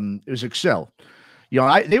was Excel.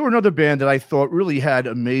 They were another band that I thought really had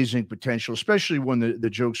amazing potential, especially when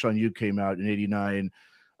the Joke's on You came out in '89.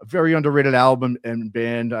 A very underrated album and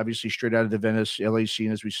band, obviously straight out of the Venice, LA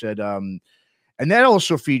scene, as we said. And that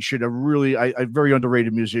also featured a very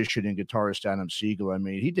underrated musician and guitarist, Adam Siegel. I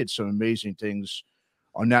mean, he did some amazing things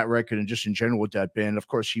on that record and just in general with that band. Of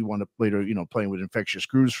course, he wound up later, playing with Infectious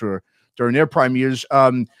Grooves during their prime years.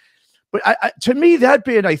 But to me, that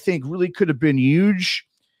band, I think, really could have been huge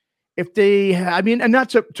if they, I mean, and not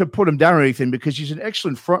to put him down or anything, because he's an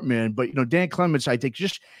excellent frontman, but Dan Clements, I think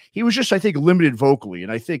he was I think limited vocally.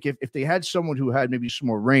 And I think if they had someone who had maybe some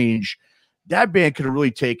more range, that band could have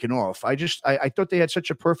really taken off. I thought they had such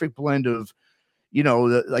a perfect blend of,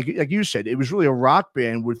 like you said, it was really a rock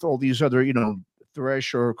band with all these other,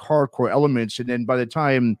 thrash or hardcore elements. And then by the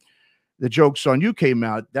time The Joke's on You came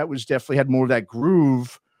out, that was definitely had more of that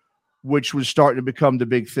groove, which was starting to become the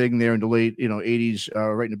big thing there in the late, 80s,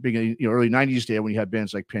 right in the beginning, early 90s there, when you had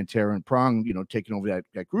bands like Pantera and Prong, taking over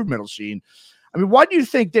that groove metal scene. I mean, why do you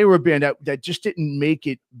think they were a band that just didn't make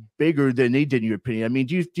it bigger than they did, in your opinion? I mean,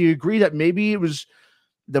 do you agree that maybe it was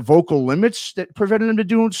the vocal limits that prevented them to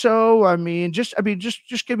doing so? I mean, just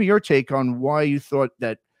give me your take on why you thought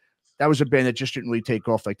that was a band that just didn't really take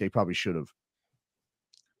off like they probably should have.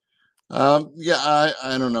 Yeah,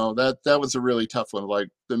 I don't know. That was a really tough one. Like,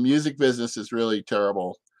 the music business is really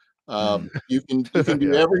terrible. You can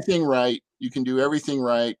do everything right. You can do everything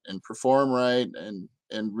right and perform right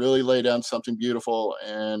and really lay down something beautiful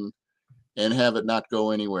and have it not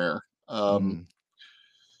go anywhere.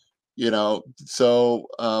 So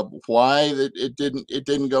why it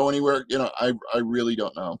didn't go anywhere, I really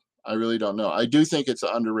don't know. I do think it's an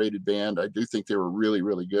underrated band. I do think they were really,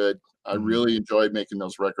 really good. I really enjoyed making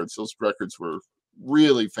those records. Those records were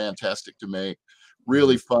really fantastic to make.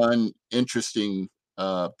 Really fun, interesting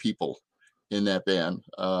people in that band.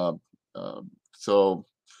 So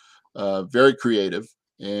very creative,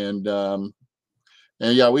 and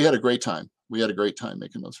yeah, we had a great time. We had a great time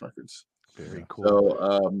making those records. Very cool.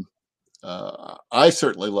 So I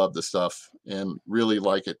certainly love the stuff and really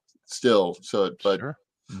like it still. So, but sure.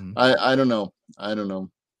 I don't know. I don't know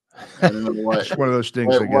why. It's one of those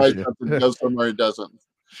things. Why something goes somewhere it doesn't.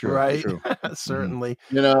 Sure, right. True. Certainly.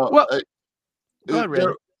 Well,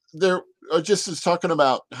 there just is talking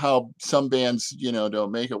about how some bands,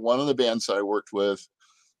 don't make it. One of the bands I worked with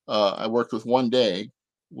one day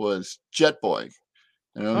was Jet Boy.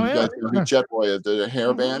 You guys know who Jet Boy is, the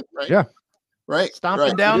hair band, right? Yeah. Right.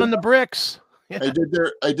 Stomping down on the bricks. Yeah. I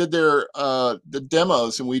did their the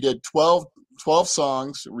demos, and we did 12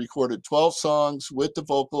 songs, recorded 12 songs with the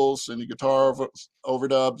vocals and the guitar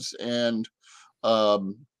overdubs, and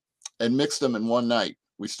mixed them in one night.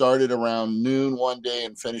 We started around noon one day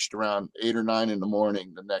and finished around 8 or 9 in the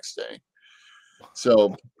morning the next day.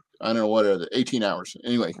 So I don't know, what are the 18 hours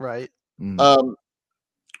anyway. Right.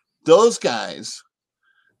 Those guys,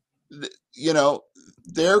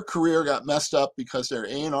 their career got messed up because their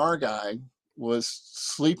A&R guy was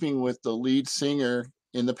sleeping with the lead singer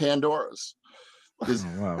in the Pandoras.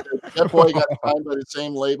 That boy got signed by the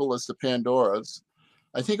same label as the Pandoras.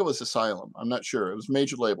 I think it was Asylum. I'm not sure. It was a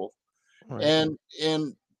major label. Right.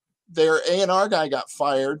 And their A&R guy got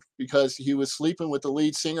fired because he was sleeping with the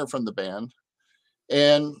lead singer from the band.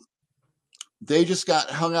 And they just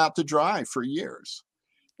got hung out to dry for years.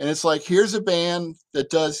 And it's like, here's a band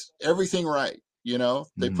that does everything right.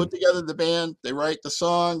 They put together the band, they write the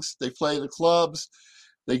songs, they play the clubs,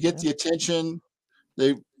 they get the attention,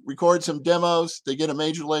 they record some demos, they get a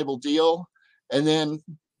major label deal, and then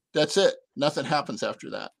that's it. Nothing happens after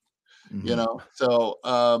that. So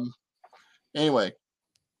anyway.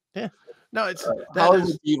 Yeah. No, it's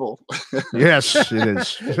Hollywood evil. Yes, it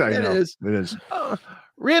is. It is.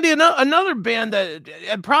 Randy, another band that,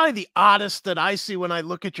 and probably the oddest that I see when I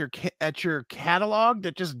look at your catalog,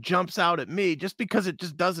 that just jumps out at me, just because it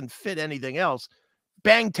just doesn't fit anything else.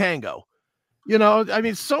 Bang Tango. I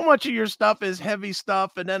mean, so much of your stuff is heavy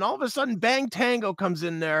stuff, and then all of a sudden, Bang Tango comes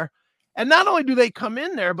in there, and not only do they come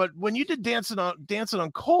in there, but when you did Dancing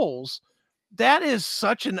on Coals, that is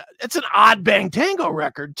it's an odd Bang Tango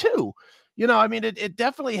record too. I mean, it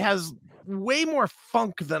definitely has way more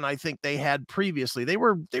funk than I think they had previously. They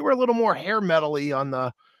were a little more hair metal-y on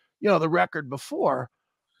the record before.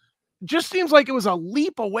 Just seems like it was a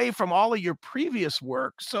leap away from all of your previous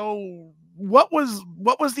work. So what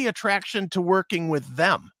was the attraction to working with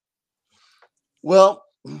them? Well,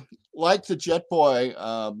 like the Jet Boy,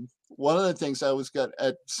 one of the things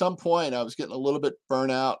at some point I was getting a little bit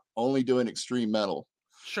burnt out only doing extreme metal.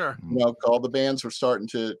 Sure. All the bands were starting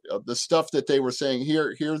to, the stuff that they were saying,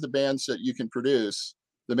 here are the bands that you can produce.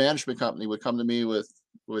 The management company would come to me with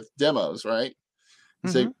demos, right?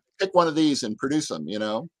 And say, pick one of these and produce them,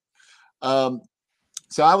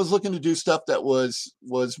 So I was looking to do stuff that was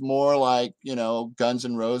more like, Guns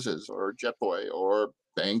N' Roses or Jet Boy or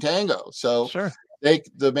Bang Tango. So sure.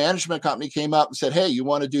 The management company came up and said, hey, you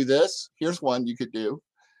want to do this? Here's one you could do.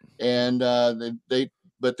 And that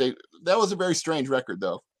was a very strange record,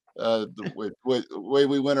 though. The way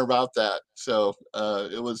we went about that. So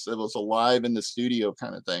it was a live in the studio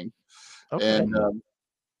kind of thing. Okay. And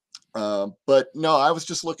But no, I was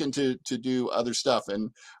just looking to do other stuff, and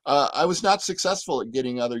I was not successful at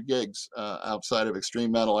getting other gigs outside of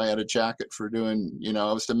extreme metal. I had a jacket for doing,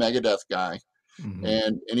 I was the Megadeth guy,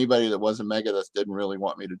 and anybody that wasn't Megadeth didn't really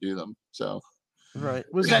want me to do them. So, right,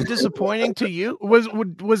 was that disappointing to you?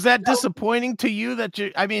 Was that disappointing to you that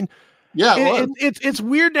you? I mean, yeah, it's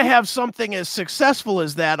weird to have something as successful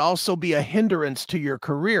as that also be a hindrance to your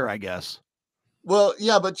career, I guess. Well,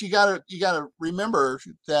 yeah, but you gotta remember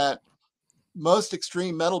that most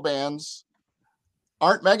extreme metal bands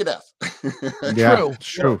aren't Megadeth. Yeah,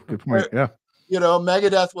 true. Good point. Yeah.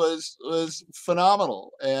 Megadeth was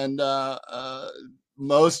phenomenal, and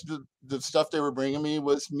most of the stuff they were bringing me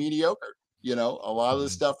was mediocre. A lot of the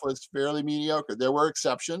stuff was fairly mediocre. There were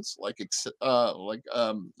exceptions, like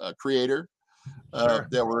Creator,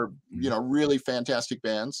 that were really fantastic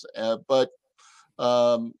bands, but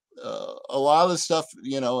a lot of the stuff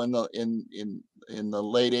in the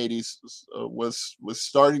late 80s was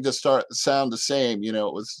starting to sound the same. It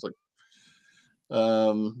was like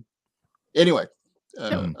anyway,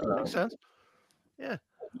 makes sense. Yeah,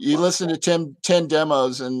 you listen to 10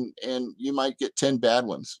 demos and you might get 10 bad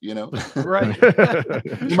ones, right.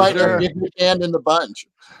 You might get your hand in the bunch.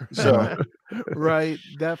 So right,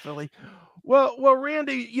 definitely. Well,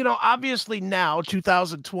 Randy, obviously now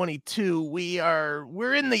 2022,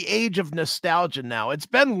 we're in the age of nostalgia now. It's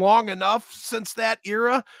been long enough since that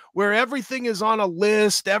era where everything is on a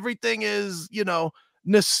list, everything is,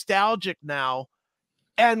 nostalgic now.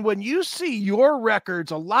 And when you see your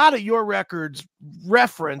records, a lot of your records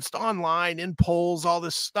referenced online in polls, all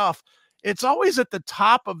this stuff, it's always at the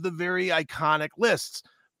top of the very iconic lists.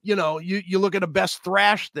 You look at a best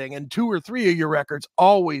thrash thing and 2 or 3 of your records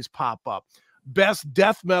always pop up. Best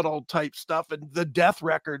death metal type stuff and the death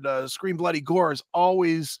record, Scream Bloody Gore, is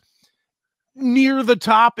always near the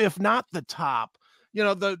top, if not the top.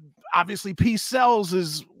 Obviously Peace Sells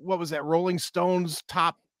is, what was that, Rolling Stones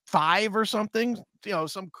top 5 or something,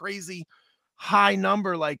 some crazy high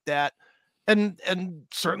number like that. And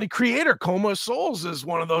certainly Creator, Coma of Souls, is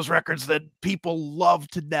one of those records that people love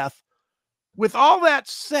to death. With all that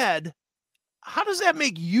said, how does that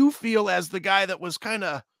make you feel as the guy that was kind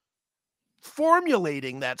of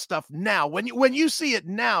formulating that stuff now? When you see it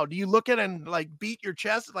now, do you look at it and like beat your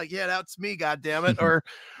chest like, yeah, that's me, God damn it? or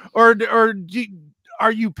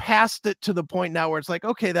are you past it to the point now where it's like,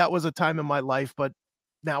 okay, that was a time in my life, but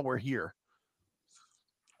now we're here?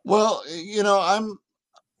 Well,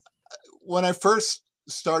 when I first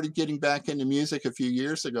started getting back into music a few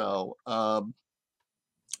years ago,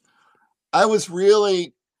 I was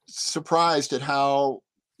really surprised at how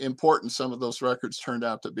important some of those records turned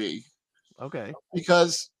out to be. Okay.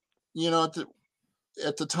 Because,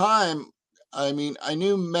 at the time, I mean, I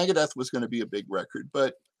knew Megadeth was going to be a big record,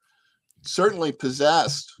 but certainly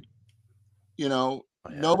Possessed,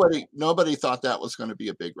 nobody thought that was going to be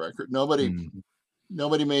a big record. Nobody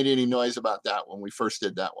made any noise about that when we first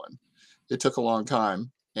did that one. It took a long time.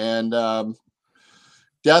 And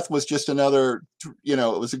Death was just another, it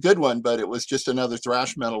was a good one, but it was just another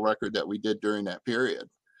thrash metal record that we did during that period.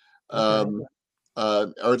 Okay.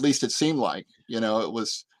 Or at least it seemed like, it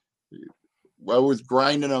was, I was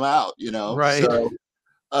grinding them out, Right. So,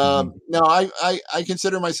 no, I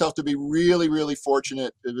consider myself to be really, really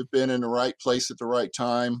fortunate to have been in the right place at the right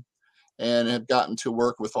time and have gotten to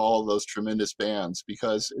work with all of those tremendous bands,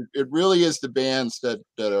 because it really is the bands that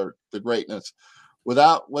are the greatness.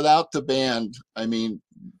 Without the band, I mean,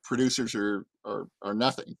 producers are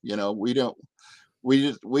nothing. We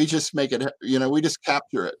just make it. We just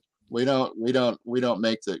capture it. We don't make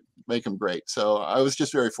them great. So I was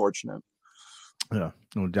just very fortunate. Yeah,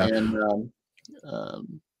 no doubt. And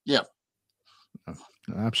yeah,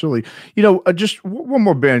 absolutely. Just one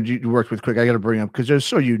more band you worked with, quick. I got to bring up because they're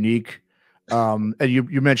so unique. And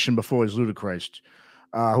you mentioned before is Ludacris.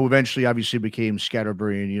 Who eventually obviously became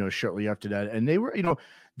Scatterbrain, shortly after that. And they were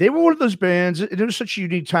one of those bands. It was such a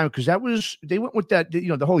unique time because they went with that,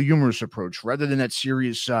 the whole humorous approach rather than that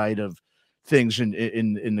serious side of things in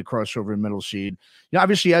the crossover and metal scene.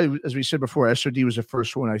 Obviously, as we said before, SOD was the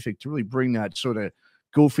first one, I think, to really bring that sort of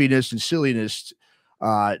goofiness and silliness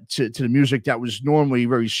to the music that was normally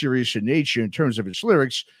very serious in nature in terms of its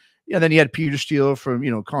lyrics. Yeah, then you had Peter Steele from,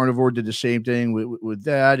 Carnivore did the same thing with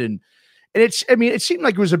that. And it seemed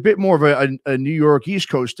like it was a bit more of a New York East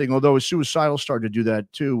Coast thing, although Suicidal started to do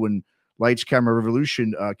that too when Lights, Camera,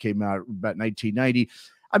 Revolution came out about 1990.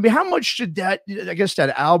 I mean, how much did that, I guess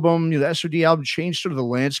that album, the SOD album, change sort of the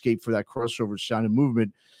landscape for that crossover sound and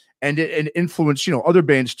movement and influence, other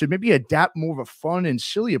bands to maybe adapt more of a fun and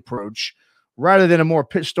silly approach rather than a more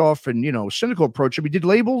pissed off and, cynical approach? I mean, did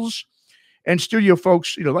labels and studio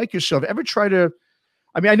folks, like yourself, ever try to,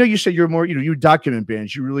 I mean, I know you said you're more, you document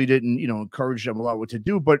bands. You really didn't, encourage them a lot what to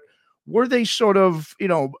do, but were they sort of,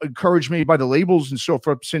 encouraged maybe by the labels and so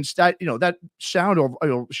forth, since that, that sound of,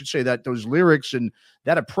 I should say that those lyrics and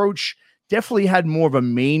that approach definitely had more of a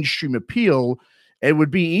mainstream appeal. It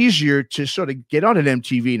would be easier to sort of get on an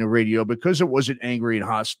MTV and a radio because it wasn't angry and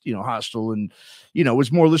hostile and,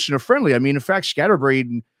 was more listener friendly. I mean, in fact,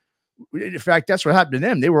 Scatterbrain, in fact, that's what happened to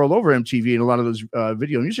them. They were all over MTV and a lot of those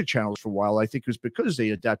video music channels for a while. I think it was because they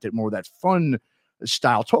adapted more of that fun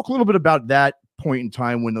style. Talk a little bit about that point in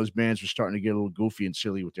time when those bands were starting to get a little goofy and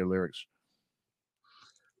silly with their lyrics.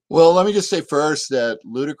 Well, let me just say first that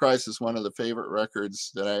Ludacris is one of the favorite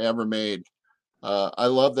records that I ever made. I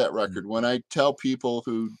love that record. When I tell people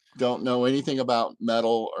who don't know anything about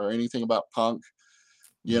metal or anything about punk,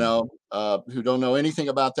 who don't know anything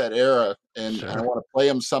about that era, and I want to play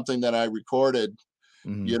them something that I recorded,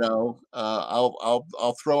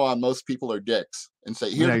 I'll throw on Most People Are Dicks and say,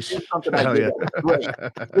 here's something I did. Yeah. Great.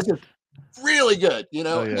 This is really good, and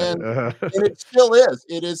it still is.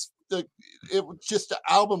 The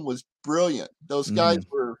album was brilliant. Those guys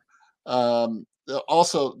were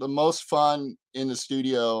also the most fun in the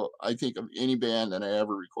studio, I think, of any band that I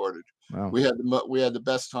ever recorded. Wow. We had the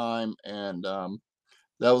best time, and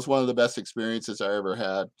that was one of the best experiences I ever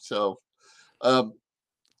had. So,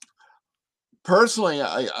 personally,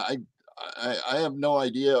 I have no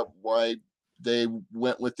idea why they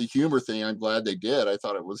went with the humor thing. I'm glad they did. I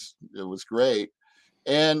thought it was great,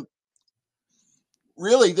 and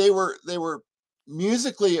really they were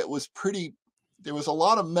musically, it was pretty. There was a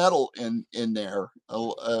lot of metal in there.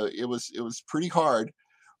 It was pretty hard,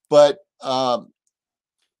 but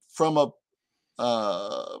from a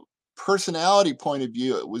personality point of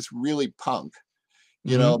view, it was really punk.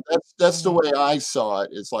 That's the way I saw it.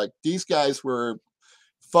 It's like these guys were,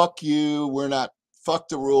 fuck you, we're not, fuck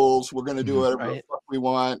the rules, we're going to do whatever the fuck we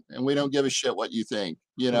want, and we don't give a shit what you think,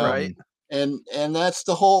 Right. And that's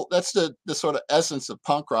the sort of essence of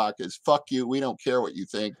punk rock is fuck you, we don't care what you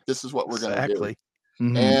think, this is what we're going to do.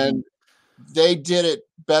 And they did it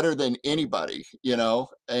better than anybody,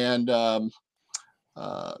 and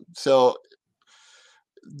so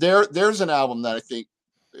there's an album that I think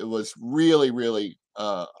it was really, really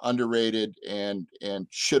underrated and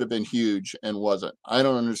should have been huge and wasn't. I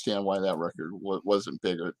don't understand why that record wasn't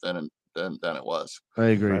bigger than it was. I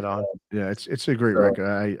agree. Right on. Yeah, it's a great record.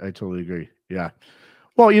 I totally agree. Yeah.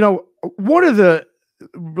 Well, one of the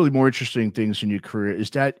really more interesting things in your career is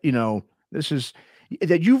that, this is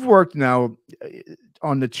that you've worked now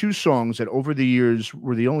on the two songs that over the years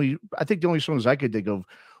were the only songs I could think of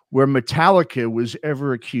where Metallica was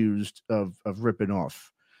ever accused of ripping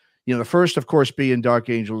off. The first, of course, being Dark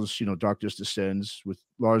Angels, Darkness Descends with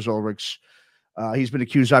Lars Ulrichs. He's been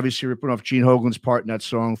accused, obviously, of ripping off Gene Hoglan's part in that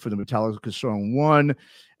song for the Metallica song One.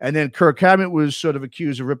 And then Kirk Hammett was sort of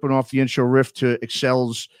accused of ripping off the intro riff to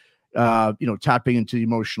Excel's, tapping into the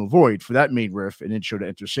emotional void for that main riff and intro to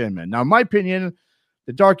Enter Sandman. Now, in my opinion,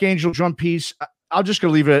 the Dark Angel drum piece, I'm just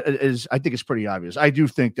going to leave it as I think it's pretty obvious. I do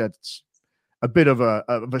think that's a bit of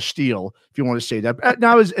a steal, if you want to say that.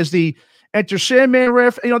 Now, as the Enter Sandman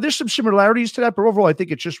riff, there's some similarities to that, but overall, I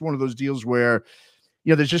think it's just one of those deals where,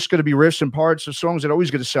 there's just going to be riffs and parts of songs that are always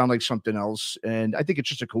going to sound like something else, and I think it's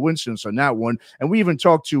just a coincidence on that one. And we even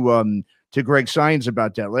talked to Greg Sines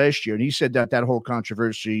about that last year, and he said that whole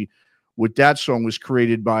controversy with that song was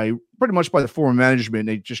created by pretty much by the former management.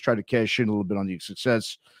 They just tried to cash in a little bit on the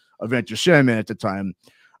success of Enter Sandman at the time.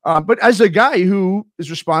 But as a guy who is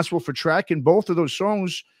responsible for tracking both of those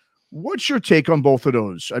songs, what's your take on both of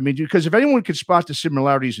those? I mean, because if anyone could spot the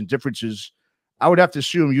similarities and differences, I would have to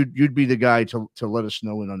assume you'd be the guy to let us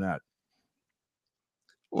know in on that.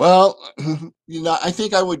 Well, I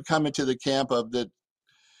think I would come into the camp of that.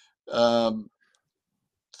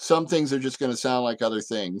 Some things are just going to sound like other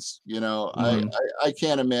things. I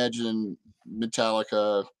can't imagine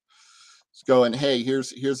Metallica going, hey,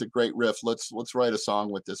 here's a great riff. Let's write a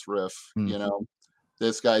song with this riff.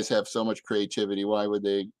 These guys have so much creativity. Why would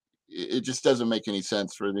they? It just doesn't make any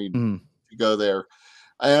sense for me to go there.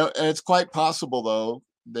 And it's quite possible, though,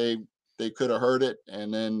 they could have heard it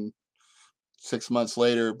and then 6 months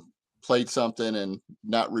later played something and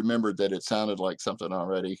not remembered that it sounded like something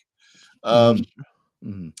already. I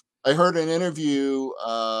heard an interview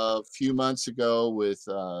a few months ago with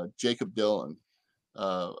Jacob Dylan,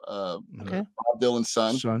 Bob Dylan's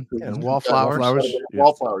son. And Wallflowers.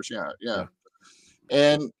 Wallflowers, yeah.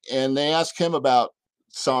 And they asked him about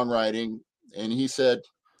songwriting, and he said,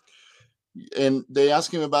 and they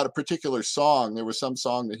asked him about a particular song. There was some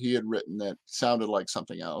song that he had written that sounded like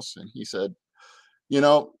something else. And he said,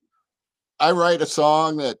 I write a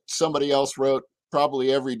song that somebody else wrote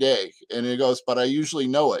probably every day, and it goes, but I usually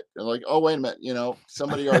know it. And like, oh, wait a minute,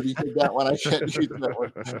 somebody already did that one. I can't use that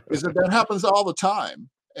one. Is that happens all the time.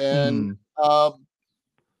 And I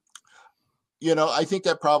think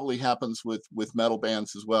that probably happens with metal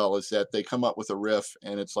bands as well, is that they come up with a riff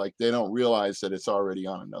and it's like they don't realize that it's already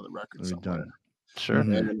on another record somewhere. Sure.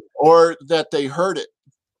 Or that they heard it.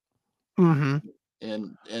 Mm-hmm.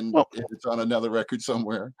 And it's on another record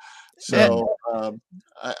somewhere. So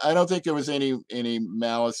I don't think there was any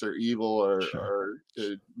malice or evil or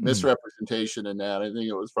misrepresentation in that. I think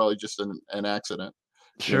it was probably just an accident.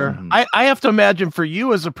 Sure. I have to imagine for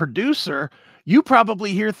you as a producer, you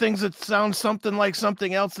probably hear things that sound something like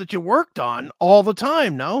something else that you worked on all the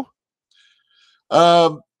time, no?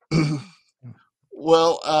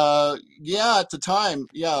 Well, yeah, at the time,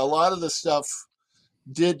 a lot of the stuff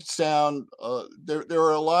did sound there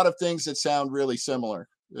were a lot of things that sound really similar.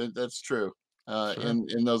 That's true.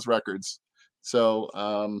 In those records. So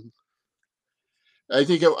I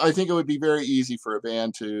think it would be very easy for a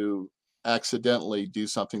band to accidentally do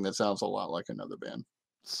something that sounds a lot like another band.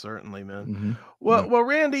 Certainly, man. Well,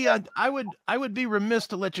 Randy, I would be remiss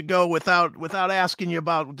to let you go without asking you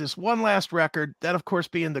about this one last record, that of course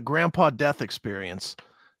being the Grandpa Death Experience.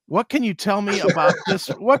 What can you tell me about this?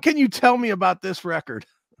 What can you tell me about this record?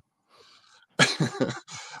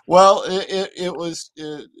 Well, it was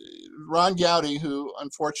Ron Gowdy, who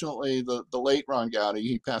unfortunately the late Ron Gowdy,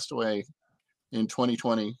 he passed away in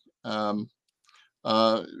 2020. Ron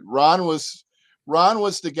was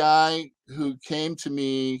the guy who came to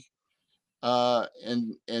me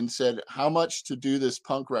and said, how much to do this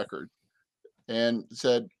punk record? And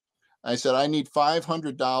I said, I need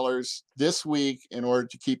 $500 this week in order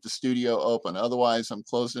to keep the studio open. Otherwise, I'm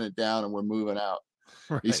closing it down and we're moving out.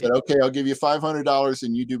 Right. He said, okay, I'll give you $500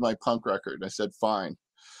 and you do my punk record. I said, fine.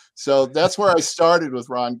 So that's where I started with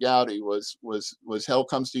Ron Gowdy was Hell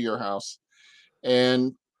Comes to Your House.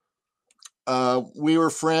 And we were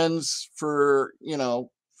friends for,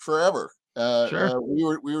 forever. Sure.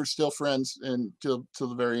 We were still friends until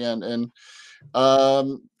the very end. And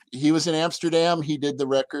he was in Amsterdam. He did the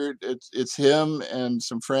record. It's him and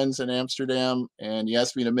some friends in Amsterdam. And he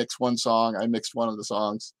asked me to mix one song. I mixed one of the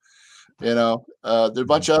songs. There are a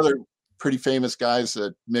bunch of other pretty famous guys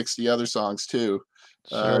that mixed the other songs too.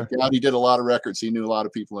 Sure. He did a lot of records. He knew a lot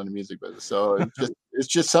of people in the music business. So it's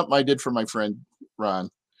just something I did for my friend Ron.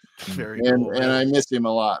 Very cool. And I miss him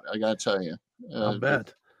a lot. I gotta tell you. I'll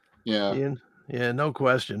bet. Yeah. Yeah, no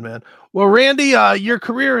question, man. Well, Randy, your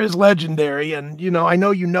career is legendary, and I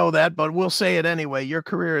know you know that, but we'll say it anyway. Your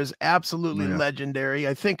career is absolutely legendary.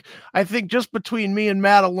 I think just between me and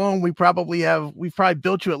Matt alone, we've probably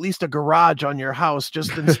built you at least a garage on your house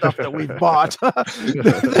just in stuff that we've bought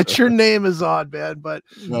that your name is on, man. But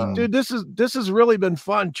dude, this has really been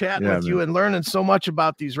fun chatting with you and learning so much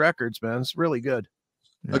about these records, man. It's really good.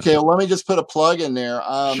 Yeah. Okay, well, let me just put a plug in there.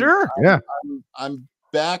 Sure. I'm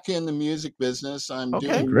back in the music business. I'm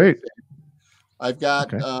doing great. I've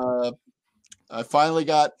got I finally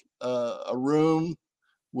got a room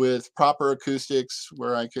with proper acoustics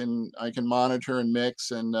where I can monitor and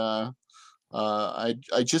mix. And I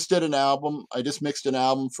just did an album. I just mixed an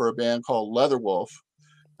album for a band called Leatherwolf.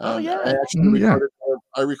 I actually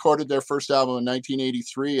recorded their first album in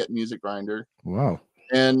 1983 at Music Grinder. Wow.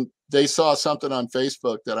 And they saw something on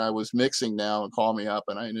Facebook that I was mixing now and called me up,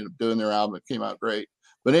 and I ended up doing their album. It came out great.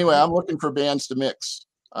 But anyway, I'm looking for bands to mix.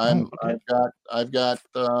 I've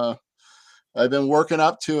been working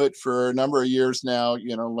up to it for a number of years now,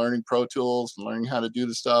 learning Pro Tools and learning how to do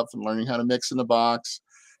the stuff and learning how to mix in the box,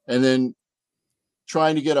 and then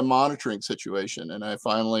trying to get a monitoring situation. And I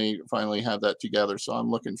finally have that together. So I'm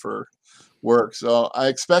looking for work. So I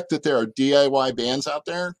expect that there are DIY bands out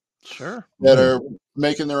there that are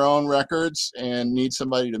making their own records and need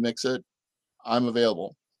somebody to mix it. I'm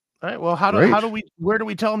available. All right. Well, where do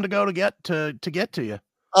we tell them to go to get to you?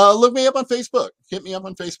 Look me up on Facebook. Hit me up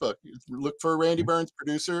on Facebook. Look for Randy Burns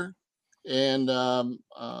Producer, and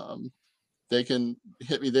they can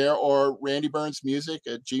hit me there, or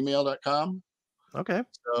randyburnsmusic@gmail.com. Okay.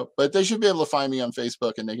 So, but they should be able to find me on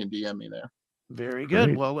Facebook, and they can DM me there. Very good.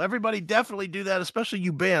 Great. Well, everybody definitely do that, especially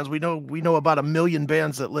you bands. We know about 1 million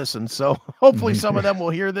bands that listen. So hopefully some of them will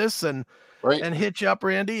hear this and hit you up,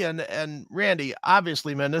 Randy. And Randy,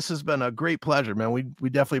 obviously, man, this has been a great pleasure, man. We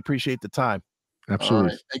definitely appreciate the time. Absolutely. All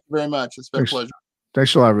right. Thank you very much. It's been a pleasure.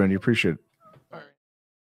 Thanks a lot, Randy. Appreciate it. All right.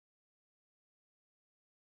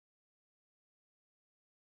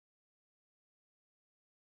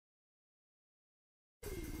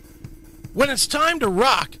 When it's time to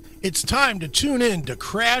rock, it's time to tune in to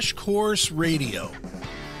Crash Course Radio.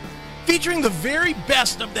 Featuring the very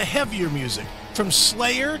best of the heavier music, from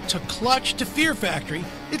Slayer to Clutch to Fear Factory,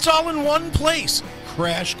 it's all in one place,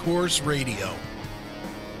 Crash Course Radio.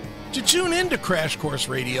 To tune in to Crash Course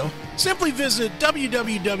Radio, simply visit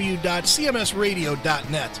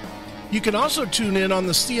www.cmsradio.net. You can also tune in on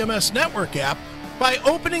the CMS Network app by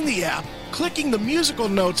opening the app, clicking the musical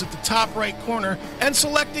notes at the top right corner, and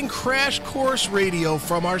selecting Crash Course Radio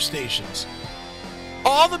from our stations.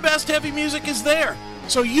 All the best heavy music is there,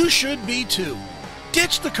 so you should be too.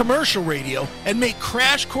 Ditch the commercial radio and make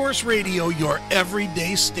Crash Course Radio your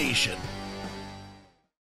everyday station.